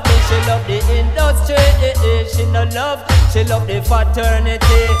love me, she love the industry. She no love, she love the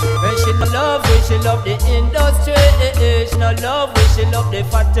fraternity. And she no love me, she love the industry. She no love me, she love the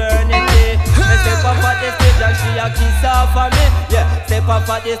fraternity. Me step up at the stage and she a kiss off of me. Yeah, step up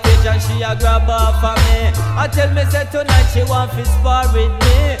at the stage and she a grab off of me. I tell me say tonight she want to spar with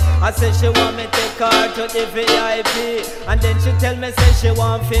me. I say she want me take her to the VIP. And then she tell me say she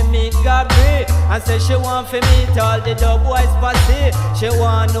want to meet Gabri. And say she want to meet all the Dubwise posse. She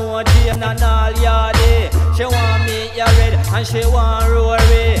want no Jane and all yardy. She want meet Yared and she want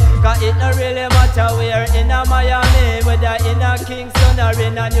Rory. Cause it don't really matter where in a Miami, whether in a Kingston or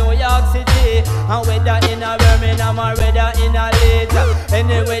in a New York City, and whether in a Birmingham or whether in a Leeds.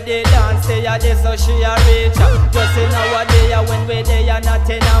 Anyway they dance, they are there so she a reach. Just in nowadays when we they are not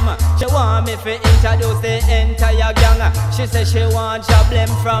in them. She want me to introduce the entire gang. She say she want Jablem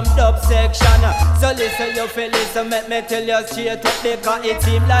from Dub section. So listen you feel listen, make me tell you straight up. Because it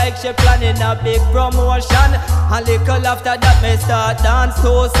seem like she planning a big promotion. A little after that me start dance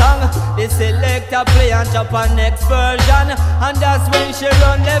to song. The selector play and jump on next version. And that's when she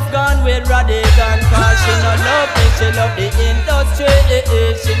run left gun with Radigan. Cause she no love me, she love the industry.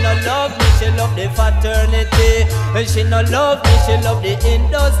 She no love me, she love the fraternity. And she no love me, she love the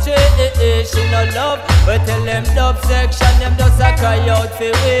industry. She no love, but tell them Dub section, them just a cry out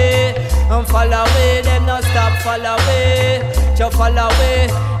for we. And follow away, them no stop follow away. Just follow away.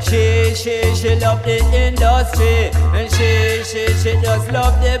 She love the industry. And she just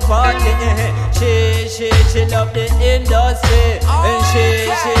love the party. She love the industry. And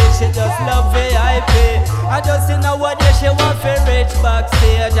she just love VIP. I just see nowadays she want to reach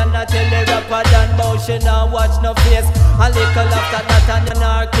backstage. And I tell the rapper done bout she not watch no face. A little after that and in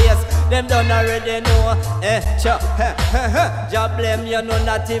our case, them don't already know. Jablem, you know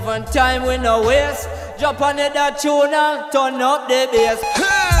not even time we no waste. Drop on it that tune and turn up the bass.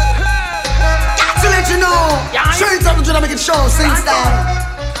 To let you know, straight up to make it show, sing style.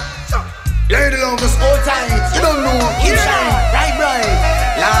 Lady love us all tight, you don't know, keep shining, bright,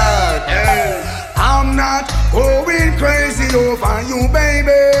 loud. I'm not going crazy over you,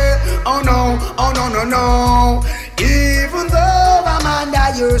 baby. Oh no, oh no, no, no. Even though I'm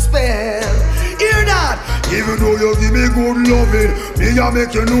under your spell, hear that? Even though you give me good loving, me a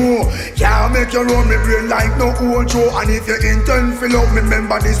make you know. Can't make you run me brain like no old Joe. And if you intend to love me,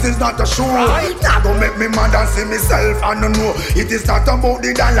 remember this is not a show. Now don't make me mad and see myself and no know. It is not about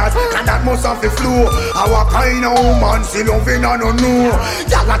the dollars, and that must have the flow. Our kind of woman see loving and no know.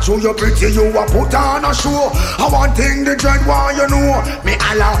 Y'all show you pretty, you a put on a show. I want thing the dread why you know. Me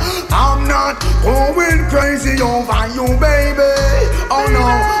Allah, I'm not going crazy over you, baby. Oh no,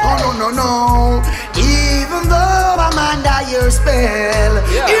 oh no, no, no. Even though I'm under your spell,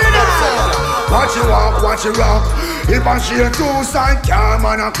 you know. Watch you walk, watch you rock. If I share two side cam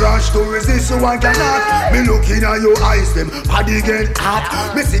and a crash to resist you I cannot. Me looking at your eyes, them body get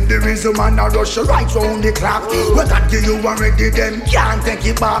hot. Me see the reason man a rush right round the clock. When I give you already, them can't take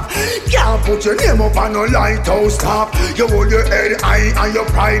it back. Can't put your name up on no lighthouse top. You hold your head high and your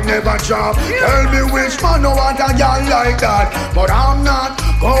pride never drop. Tell me which man no want a girl like that. But I'm not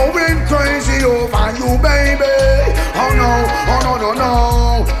going crazy over you, baby. Oh no, oh no, no,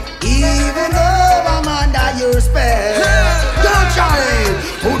 no. Even though I'm under your spell, don't try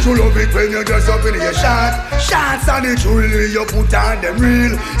it. Don't you love it when you dress up in your shot? Shots on the jewelry you put on them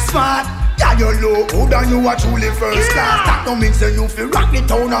real smart. Yeah, you look good and you are truly first class. That don't mean say you feel rock the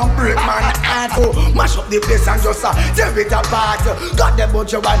town and break man heart. Oh, mash up the place and just tear it apart. Got the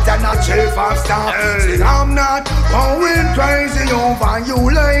bunch of want and a chief of staff. Say I'm not going crazy over you,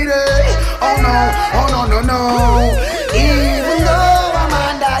 lady. Oh no, oh no, no, no. Even though I'm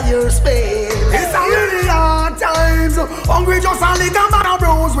under your spell, it's a really hard times. Hungry just a little man a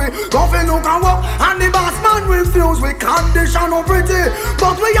bruise. We go for look and walk and the boss man refuse. We condition no pretty,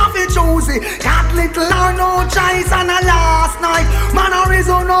 but we have to choose it. Got little or no choice and a last night. Man a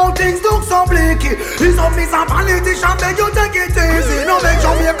reason how things look so bleaky. It's up Miss a politician, beg you take it easy. No make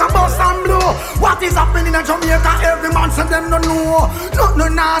Jamaica bust and blow. What is happening in Jamaica? Every man say them no know.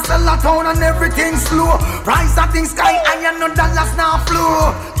 Nothing now sell a town and everything slow. Price of things sky high and no dollars now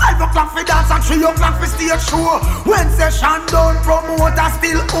flow. 5 o'clock for dance and 3 o'clock for stage show. When session done, promoter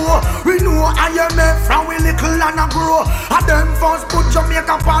still owe. We know IMF from we little and a grow. And them first put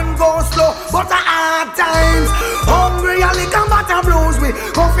Jamaica pan go slow. But a hard times, hungry and liquor matter blows we.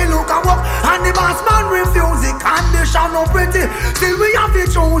 Come fi look and walk and the boss man refuse it. Condition no pretty, still we have to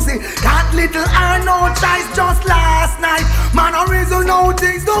choose it. Got little and no choice just last night. Man a reason how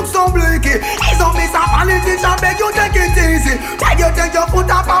things look so bleaky. He's a miss a politician, beg you take it easy. Beg you take your foot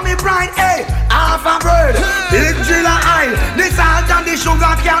up on me pride, hey. Half a bread, big drill a aisle. The salt and the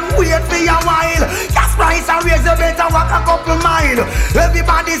sugar can wait for a while. Gas price a raise, you better walk a couple mile.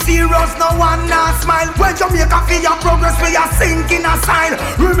 Everybody serious, no one not smile. When Jamaica feel your progress, we are sinking a style.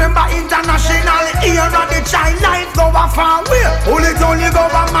 Remember international, here on the child life go a far way. Only go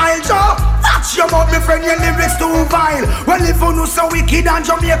a mile, Joe. Watch your mouth, my friend, your lyrics too vile. Well, if you know so wicked and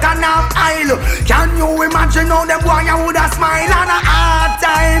Jamaica now aisle, can you imagine how them boy you woulda smile on a hard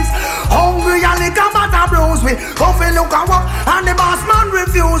times? Hungry and liquor matter blows we. Come fi look and walk and the boss man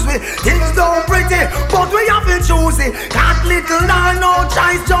refuse we. Things don't pretty, but we have to choose it. Got little or no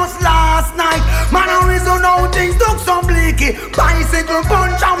choice just last night. Man, a reason how things look so bleaky. Bicycle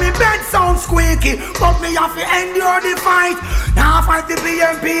punch and me bed sound squeaky. But me have to endure the fight. Now fight the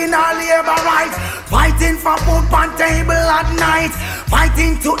PMP in our labor rights. Fighting for food on table at night.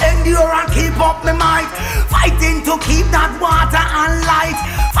 Fighting to endure and keep up the might. Fighting to keep that water and light.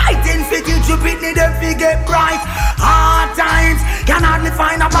 Fighting for future Britney them fi get bright. Hard times can hardly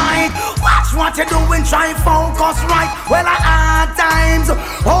find a bite. Watch what you doing, try focus right. Well at hard times,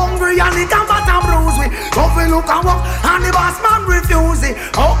 hungry and it can batter bruise we. Go fi look and walk and the boss man refuse it.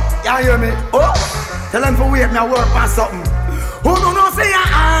 Oh, you hear me? Oh, tell them for wait me work on something. Who do not say a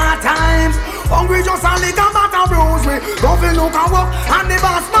hard times? Hungry just a little matter bruise we. Go fi look and walk and the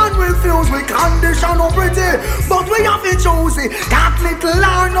boss man refuse we. Condition no pretty, but we have to choose it. Got little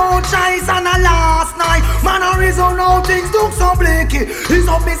or no choice and a last night. Man a reason how things look so bleaky. He's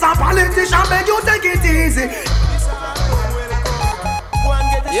up Miss a politician, beg you take it easy.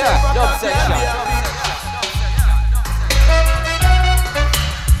 Yeah, dub section.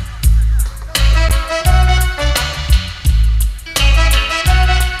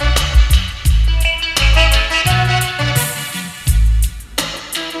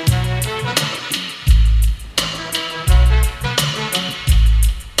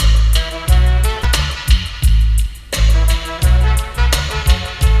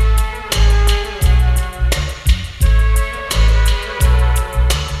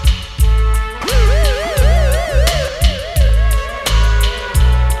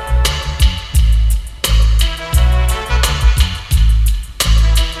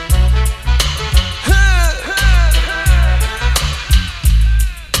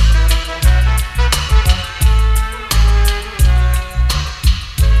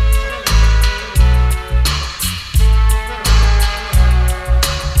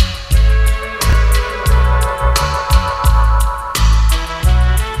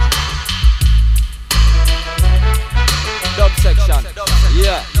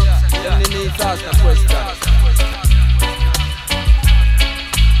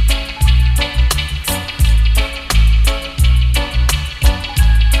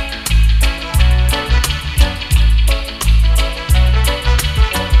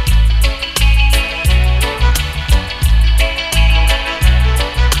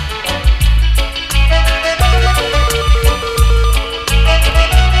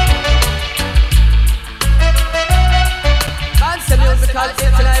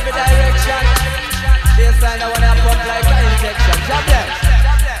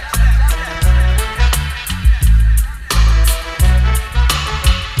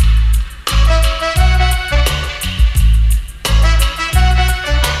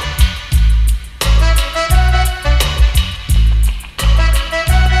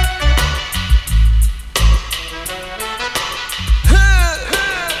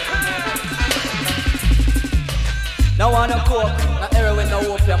 coke, no heroin, no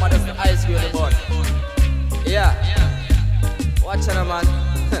opium, and just the ice cream the bun. Yeah. Watch it, man.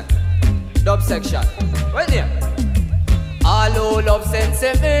 Dub section. Right here. All who love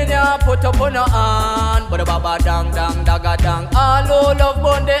Sensimania, put up on your hand. But baba dang dang dagga dang. All who love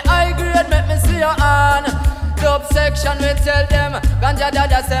Bundy high grade, make me see your hand. Dub section, we tell them ganja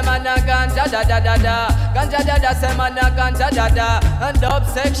dada say man a ganja dada dada. Ganja dada say man a ganja dada. And dub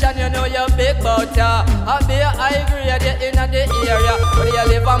section, you know you big butter. I be a high grade, you in the area. Whether you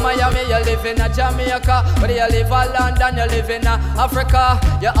live in Miami, you live in Jamaica. Whether you live in London, you live in Africa.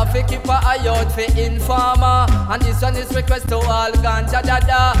 You have to keep an eye out for informer. And this one is request to all ganja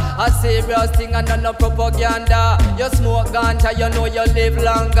dada. A serious thing and no propaganda. You smoke ganja, you know you live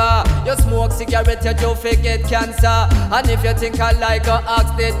longer. You smoke cigarette, you do forget cancer. And if you think I like her,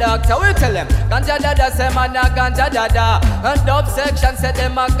 ask the doctor. We tell them ganja dada say man a ganja dada. And dub section say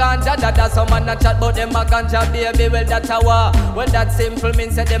them a ganja dada. Some man a chat but them a ganja baby. Well that a war. Well that simple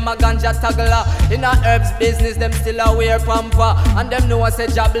means say them a ganja taggler. In a herbs business them still a wear pamper. And them know I say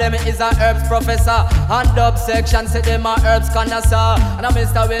Jablem is a herbs professor. And dub section say them a herbs connoisseur. And I'm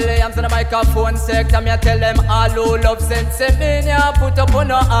Mr. Williams on the microphone sector. Me a tell them all who love Sensimania, put up on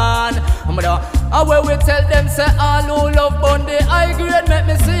your hand. And where we tell them say all who love Bundy high grade, make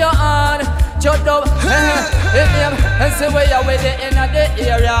me see your hand. Shut up, hit them and say where you with it in the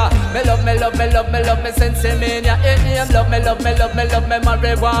area. Me love, me love, me love, me love me Sensimania. Hit them, love me, love me, love me, love me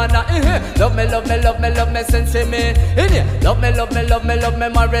marijuana. Love me, love me, love me, love me Sensimania. Love me, love me, love me, love me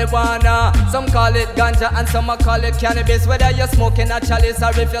marijuana. Some call it ganja and some call it cannabis. Whether you're smoking a chalice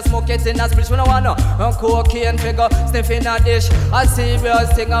or if you smoke it in a split, we don't want no cocaine figure sniffing a dish. A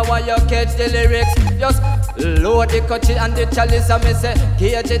serious thing I want you catch the lyrics. Just load the cutchy and the chalice and me say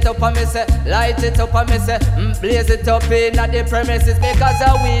gauge it up and me say light it up and me say blaze it up in the premises. Because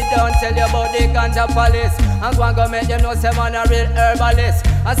we don't tell you about the ganja police. And go and go make them know say man a real herbalist.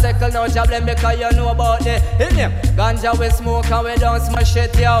 And circle no Jablem because you know about the in him. Ganja we smoke and we don't smash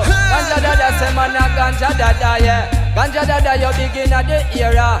it yo. Ganja dada say man a ganja dada yeah. Ganja dada you begin at the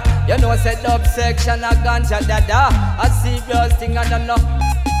era. You know say dub section a ganja dada. A serious thing and I know.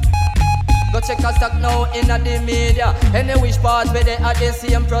 Go check a stock now in the media. Any which part where they are the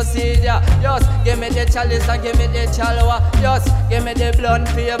same procedure. Just give me the chalice and give me the chalwa. Just give me the blunt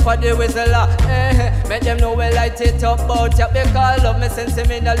paper, the whistler. Make them know we light it up about ya. Because love me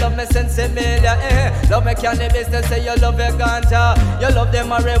Sensimania, love me Sensimania. Love me cannabis, they say you love the ganja. You love the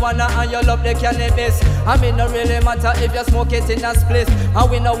marijuana and you love the cannabis. I mean no really matter if you smoke it in a split. And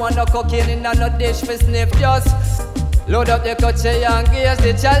we no want no cocaine in a no dish for sniff. Just load up the cutchy and gauge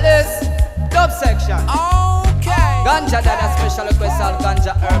the chalice. Dub section. Okay. Ganja dada special request all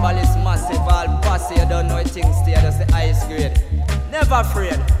ganja herbalist massive all bossy. You don't know it things stay just the highest grade. Never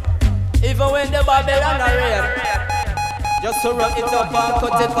afraid. Even when the Babylon are raid. Just to run it up and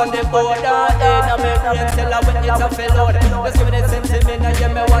cut it on the border. And my brain tell her when it's a fellow. Just give me the sentiment and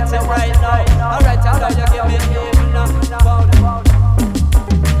give me want it right now. Alright, I know you give me even now.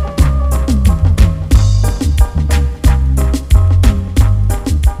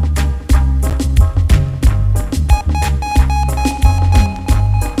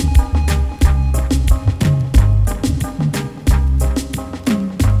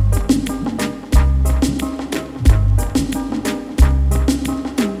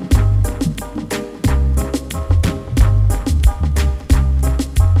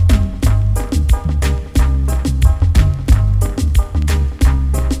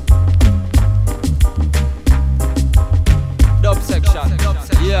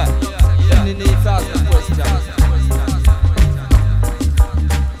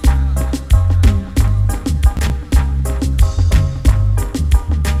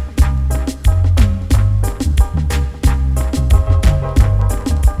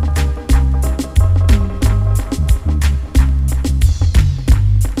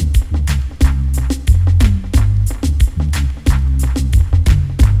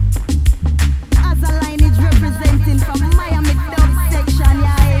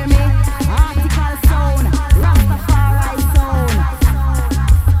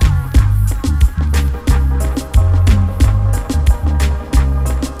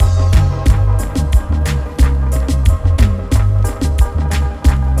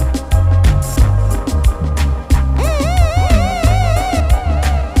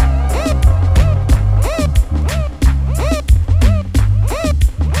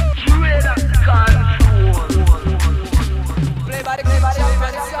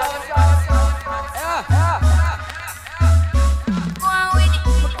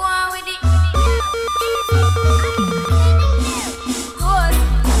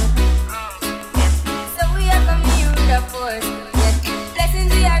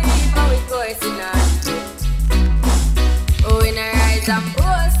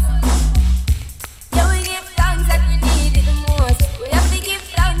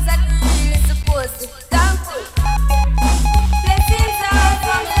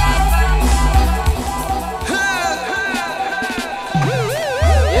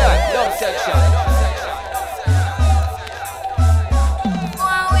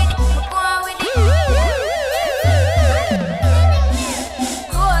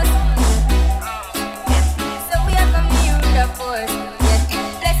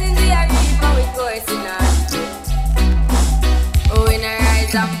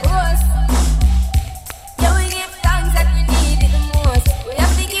 and boast. Yeah, we give thanks that we need it the most. We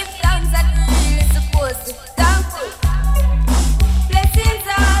have to give thanks that we really supposed to. Thankful. Blessings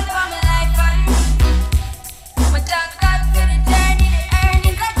all for my life and my thank God for the journey, the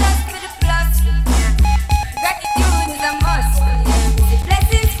earnings are just for the plus. Yeah. Gratitude is a must. Yeah.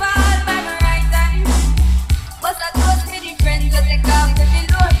 Blessings fall by my right hand. But I toast for the friends that take off the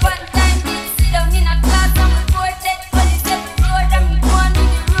load. One time did sit down in a class and we bored dead. Police set the road and we go on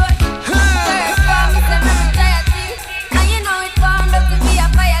with the road. First farm is a very tired thing, and you know it found up to be a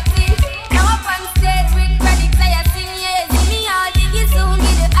fire thing. Now up on stage with chronic tired thing. Yeah, see me all diggy soon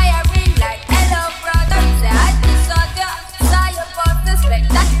get the higher ring. Like hello brother, say I just saw you. Saw your poster,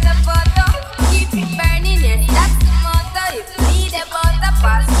 spectacular photo. Keep it burning, yes, that's the motto. If you need a butter,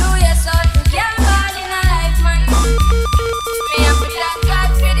 pass through your soul. Yeah, all in a life, man. Me and put that God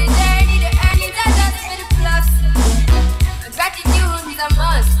for the journey, the earnings are just for the plus. Gratitude is a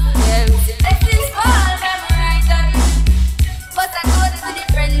must. Yeah, the blessings fall by my right hand. But I go to the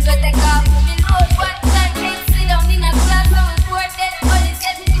friends where they come to me load. One time they sit down in a class and we bored dead. Police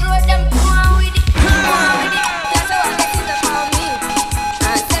set the road and go on with it. Go on with it. That's how I get it about me.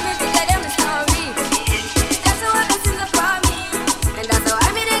 And tell me because them the story. That's how I get it about me. And that's how I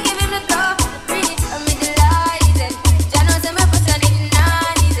made it give him the top. Read it and me delighted. Jah knows I'm a person in the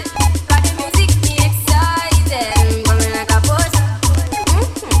 90s. Got the music me excited. Coming like a boss.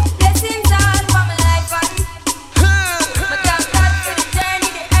 Blessings all for my life and but thank God for the journey,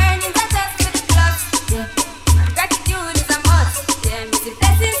 the earnings are just for the plus. Yeah. Gratitude is a must. Yeah, me see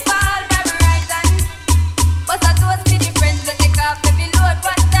blessings fall by my right hand. But I toast for the friends that take off every load.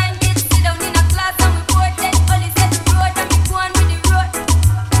 One time did sit down in a class and we bored dead. Police set the road and we go on with the road.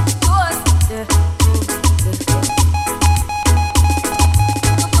 Toast. Yeah.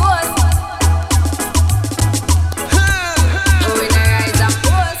 Toast. Oh, when I rise and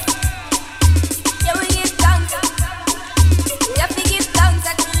boast. Yeah, we give thanks. We have to give thanks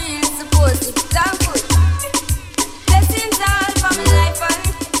that we really supposed to. Thankful. Blessings all for my life and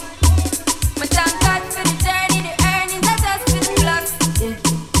my thank God for the journey, the earnings are just for the plus. Yeah.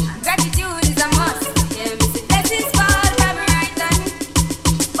 Gratitude is a must. Yeah, me see blessings fall by my right hand.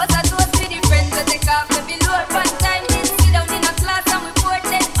 But I toast for the friends that take off every load. One time did sit down in a class and we bored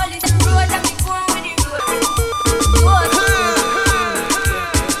dead. Police set the road and we go on with the road. Toast.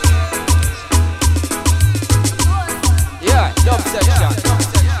 Yeah, dub section.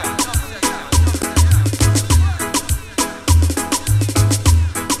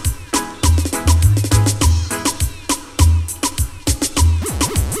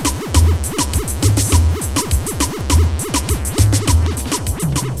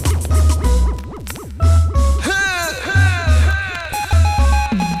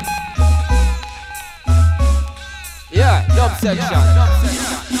 Yeah, dub section.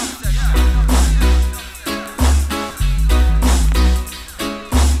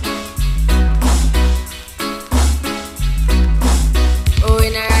 Oh,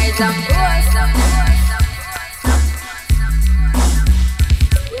 when I rise and boast.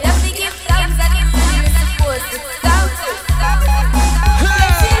 We have to give thanks that we really supposed to. Thankful.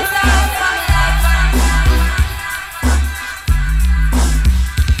 Blessings all for my life and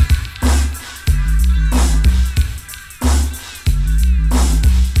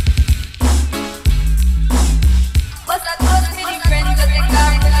but I toast for the friends that take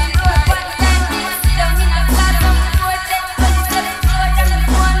off the road. One time we sit down in a class and we bored dead. Police set the road and we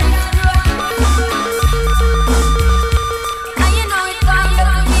go on with the road.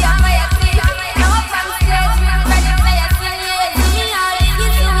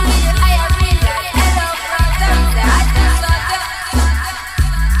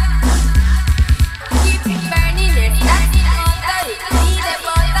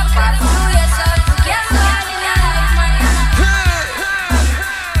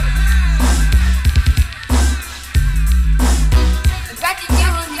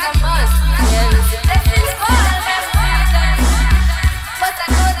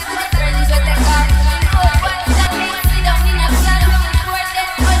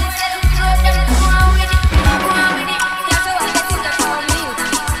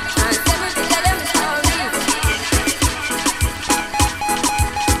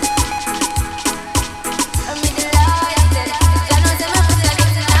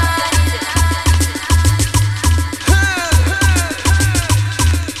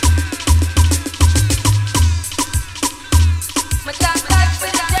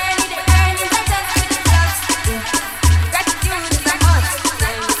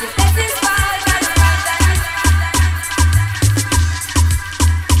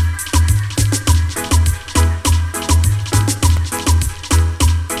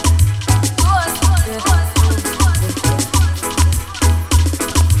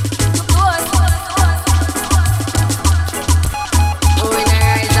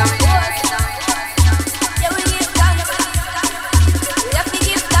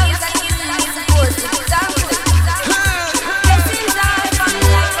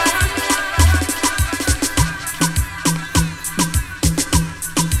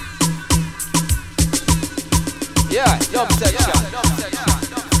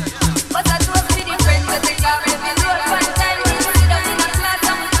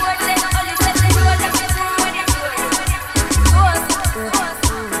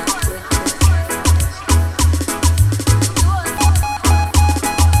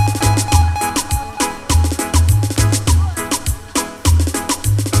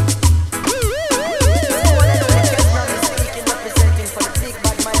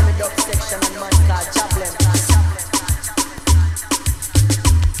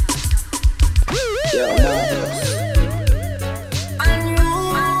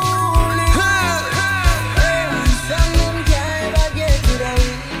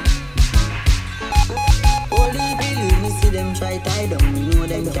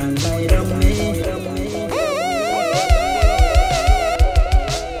 can't tie down me.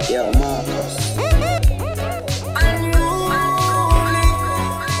 Yo, Marcus.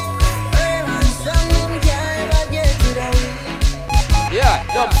 Yeah,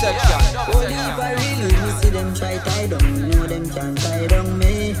 dub section. Only if I really see them try tie down, know them can't tie down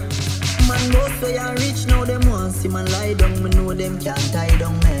me. Man both say I'm rich, now them want see man lie down, me know them can't tie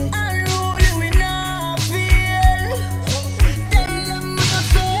down me. Unruly we not feel. Tell them we not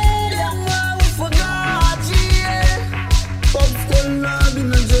fail, them why we forgot jail. Pop skull now be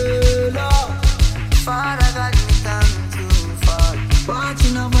no jailer. Father God, me thank you for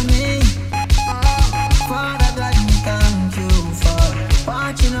Watching over me. Father God, me thank you for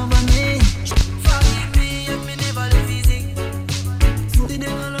watching over me. forgive me if me never live easy. See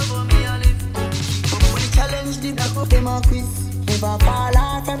them all over me, I live. When the challenge did I go them a quiz. Never fall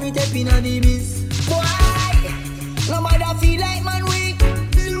out from me tapping on the miss. Why? Nobody feel like man weak.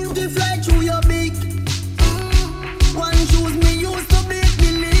 Beauty fly through your beak. One shoes me used to beat.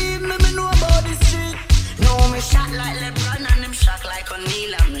 Believe me, me know about the street. No, me shot like LeBron and them shot like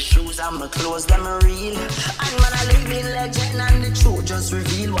O'Neal. And my shoes and my clothes, them are real. And man, I live in legend and the truth just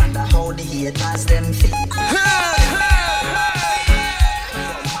reveal. Wonder how the haters them feel.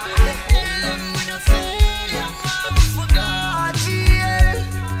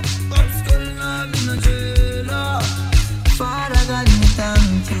 Father God, me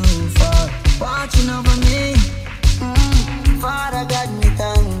thank you for watching over me. Father God, me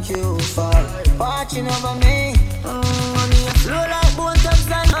thank you for watching over me. Money a flow like both ups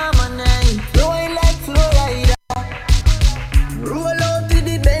and harmony. Flowing like Florida. Roll out to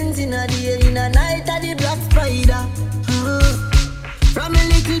the Benz in a day, in a night of the black spider. From a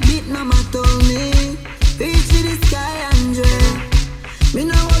little bit, mama told me reach to the sky and dream. Me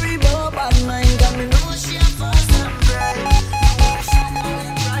no worry about bad mind, cause me know she a fast and bright.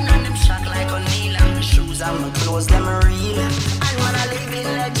 Run and them shock like O'Neal. And my shoes and my clothes, them are real. And when I live in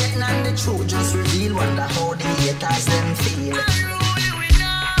legend and the truth just reveal. Wonder how the haters them feel. Unruly we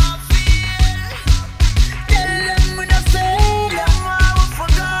not feel. Tell them we not fail, them why we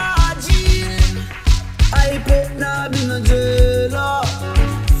forgot jail. I put now be no jailer.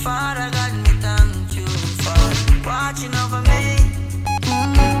 Father God, me thank you for watching over me.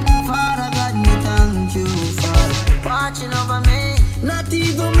 Father God, me thank you for Watching over me. not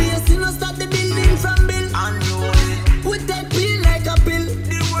even me, see no start the building from bill. Unruly. We take pill like a pill.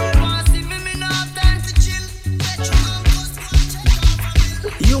 The world wants to see me, me no have time to chill. Bet you come close, go and check out for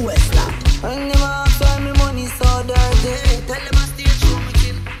me. US lot. And them ask why me money so dirty. Tell them I stay true, me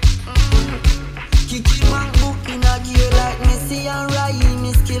kill. Kiki man book in a gear like Messi and Raheem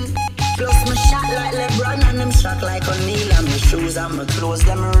skill. Plus me shot like LeBron and them shot like O'Neal. And my shoes and my clothes,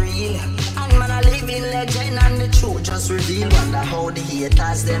 them are real. And man, I live in legend and the truth just reveal. Wonder how the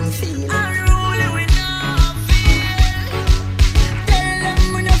haters them feel. Unruly we not feel. Tell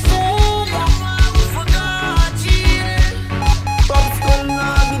them we not fail, them why we forgot jail. Pop skull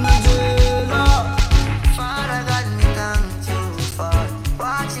now be no jailer. Father God, me thank you for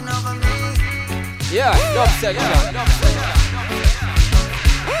watching over me. Yeah, dub section.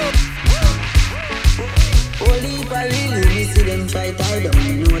 Only if I really me see them try tie down,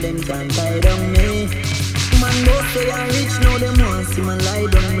 me know them can't tie down me. Man both say I'm rich, now them want see man lie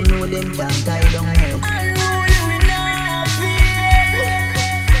down, me know them can't tie down me. Unruly we not feel.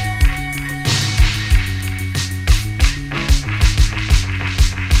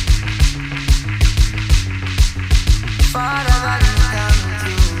 Father God, me thank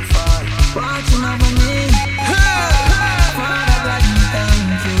you for Watching over me. Father God, me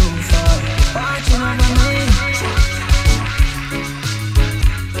thank you for watching over me.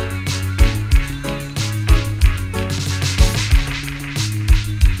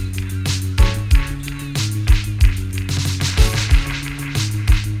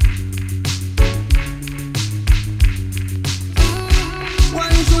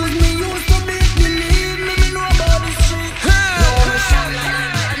 one shoes me used to beat. Believe me, me know about the street. No, me shot like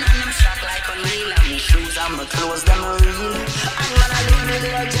LeBron and them shot like O'Neal. And my shoes and my clothes, them are real. And man, I live in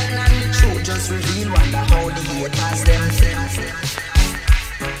legend and the truth just reveal. Wonder how the haters them feel.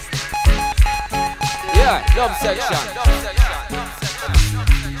 Yeah, dub section.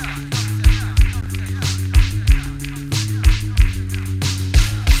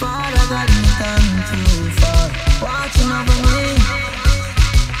 Father God, me thank you for watching over me.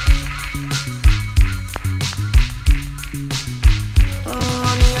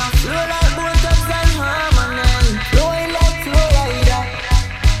 Money a flow like both ups and harmony. Flowing like Florida.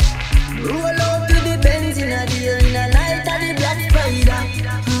 Roll out to the Benz in a day, in a night of the black spider.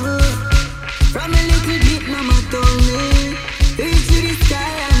 From a little bit, mama told me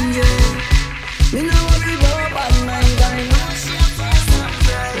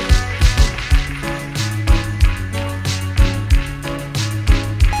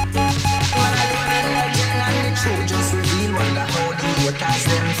haters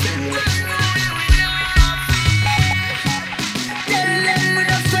them feel. Tell them we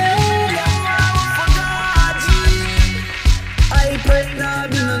not fail, for God. I pray not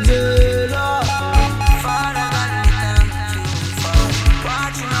be no jailer. Father God, me thank you for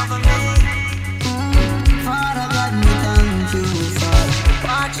watching over me. Father God, me thank you for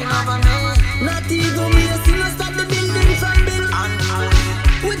watching over me. Not even me a sinner stop the building from bill.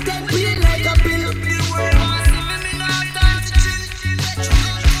 We take pain like a pill. The world wants to see me not time to chill.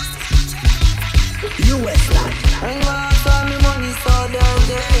 US lad. And my son me money so down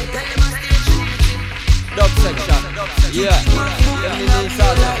there. Dub section. Yeah. Let me know if I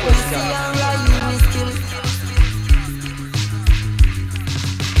have a question.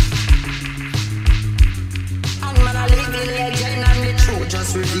 And man I live in legend and the truth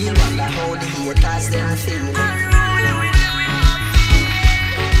just reveal wonder how the haters them feel.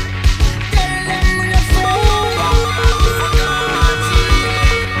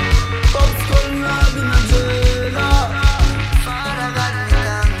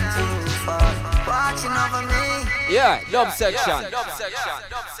 Yeah, dub section.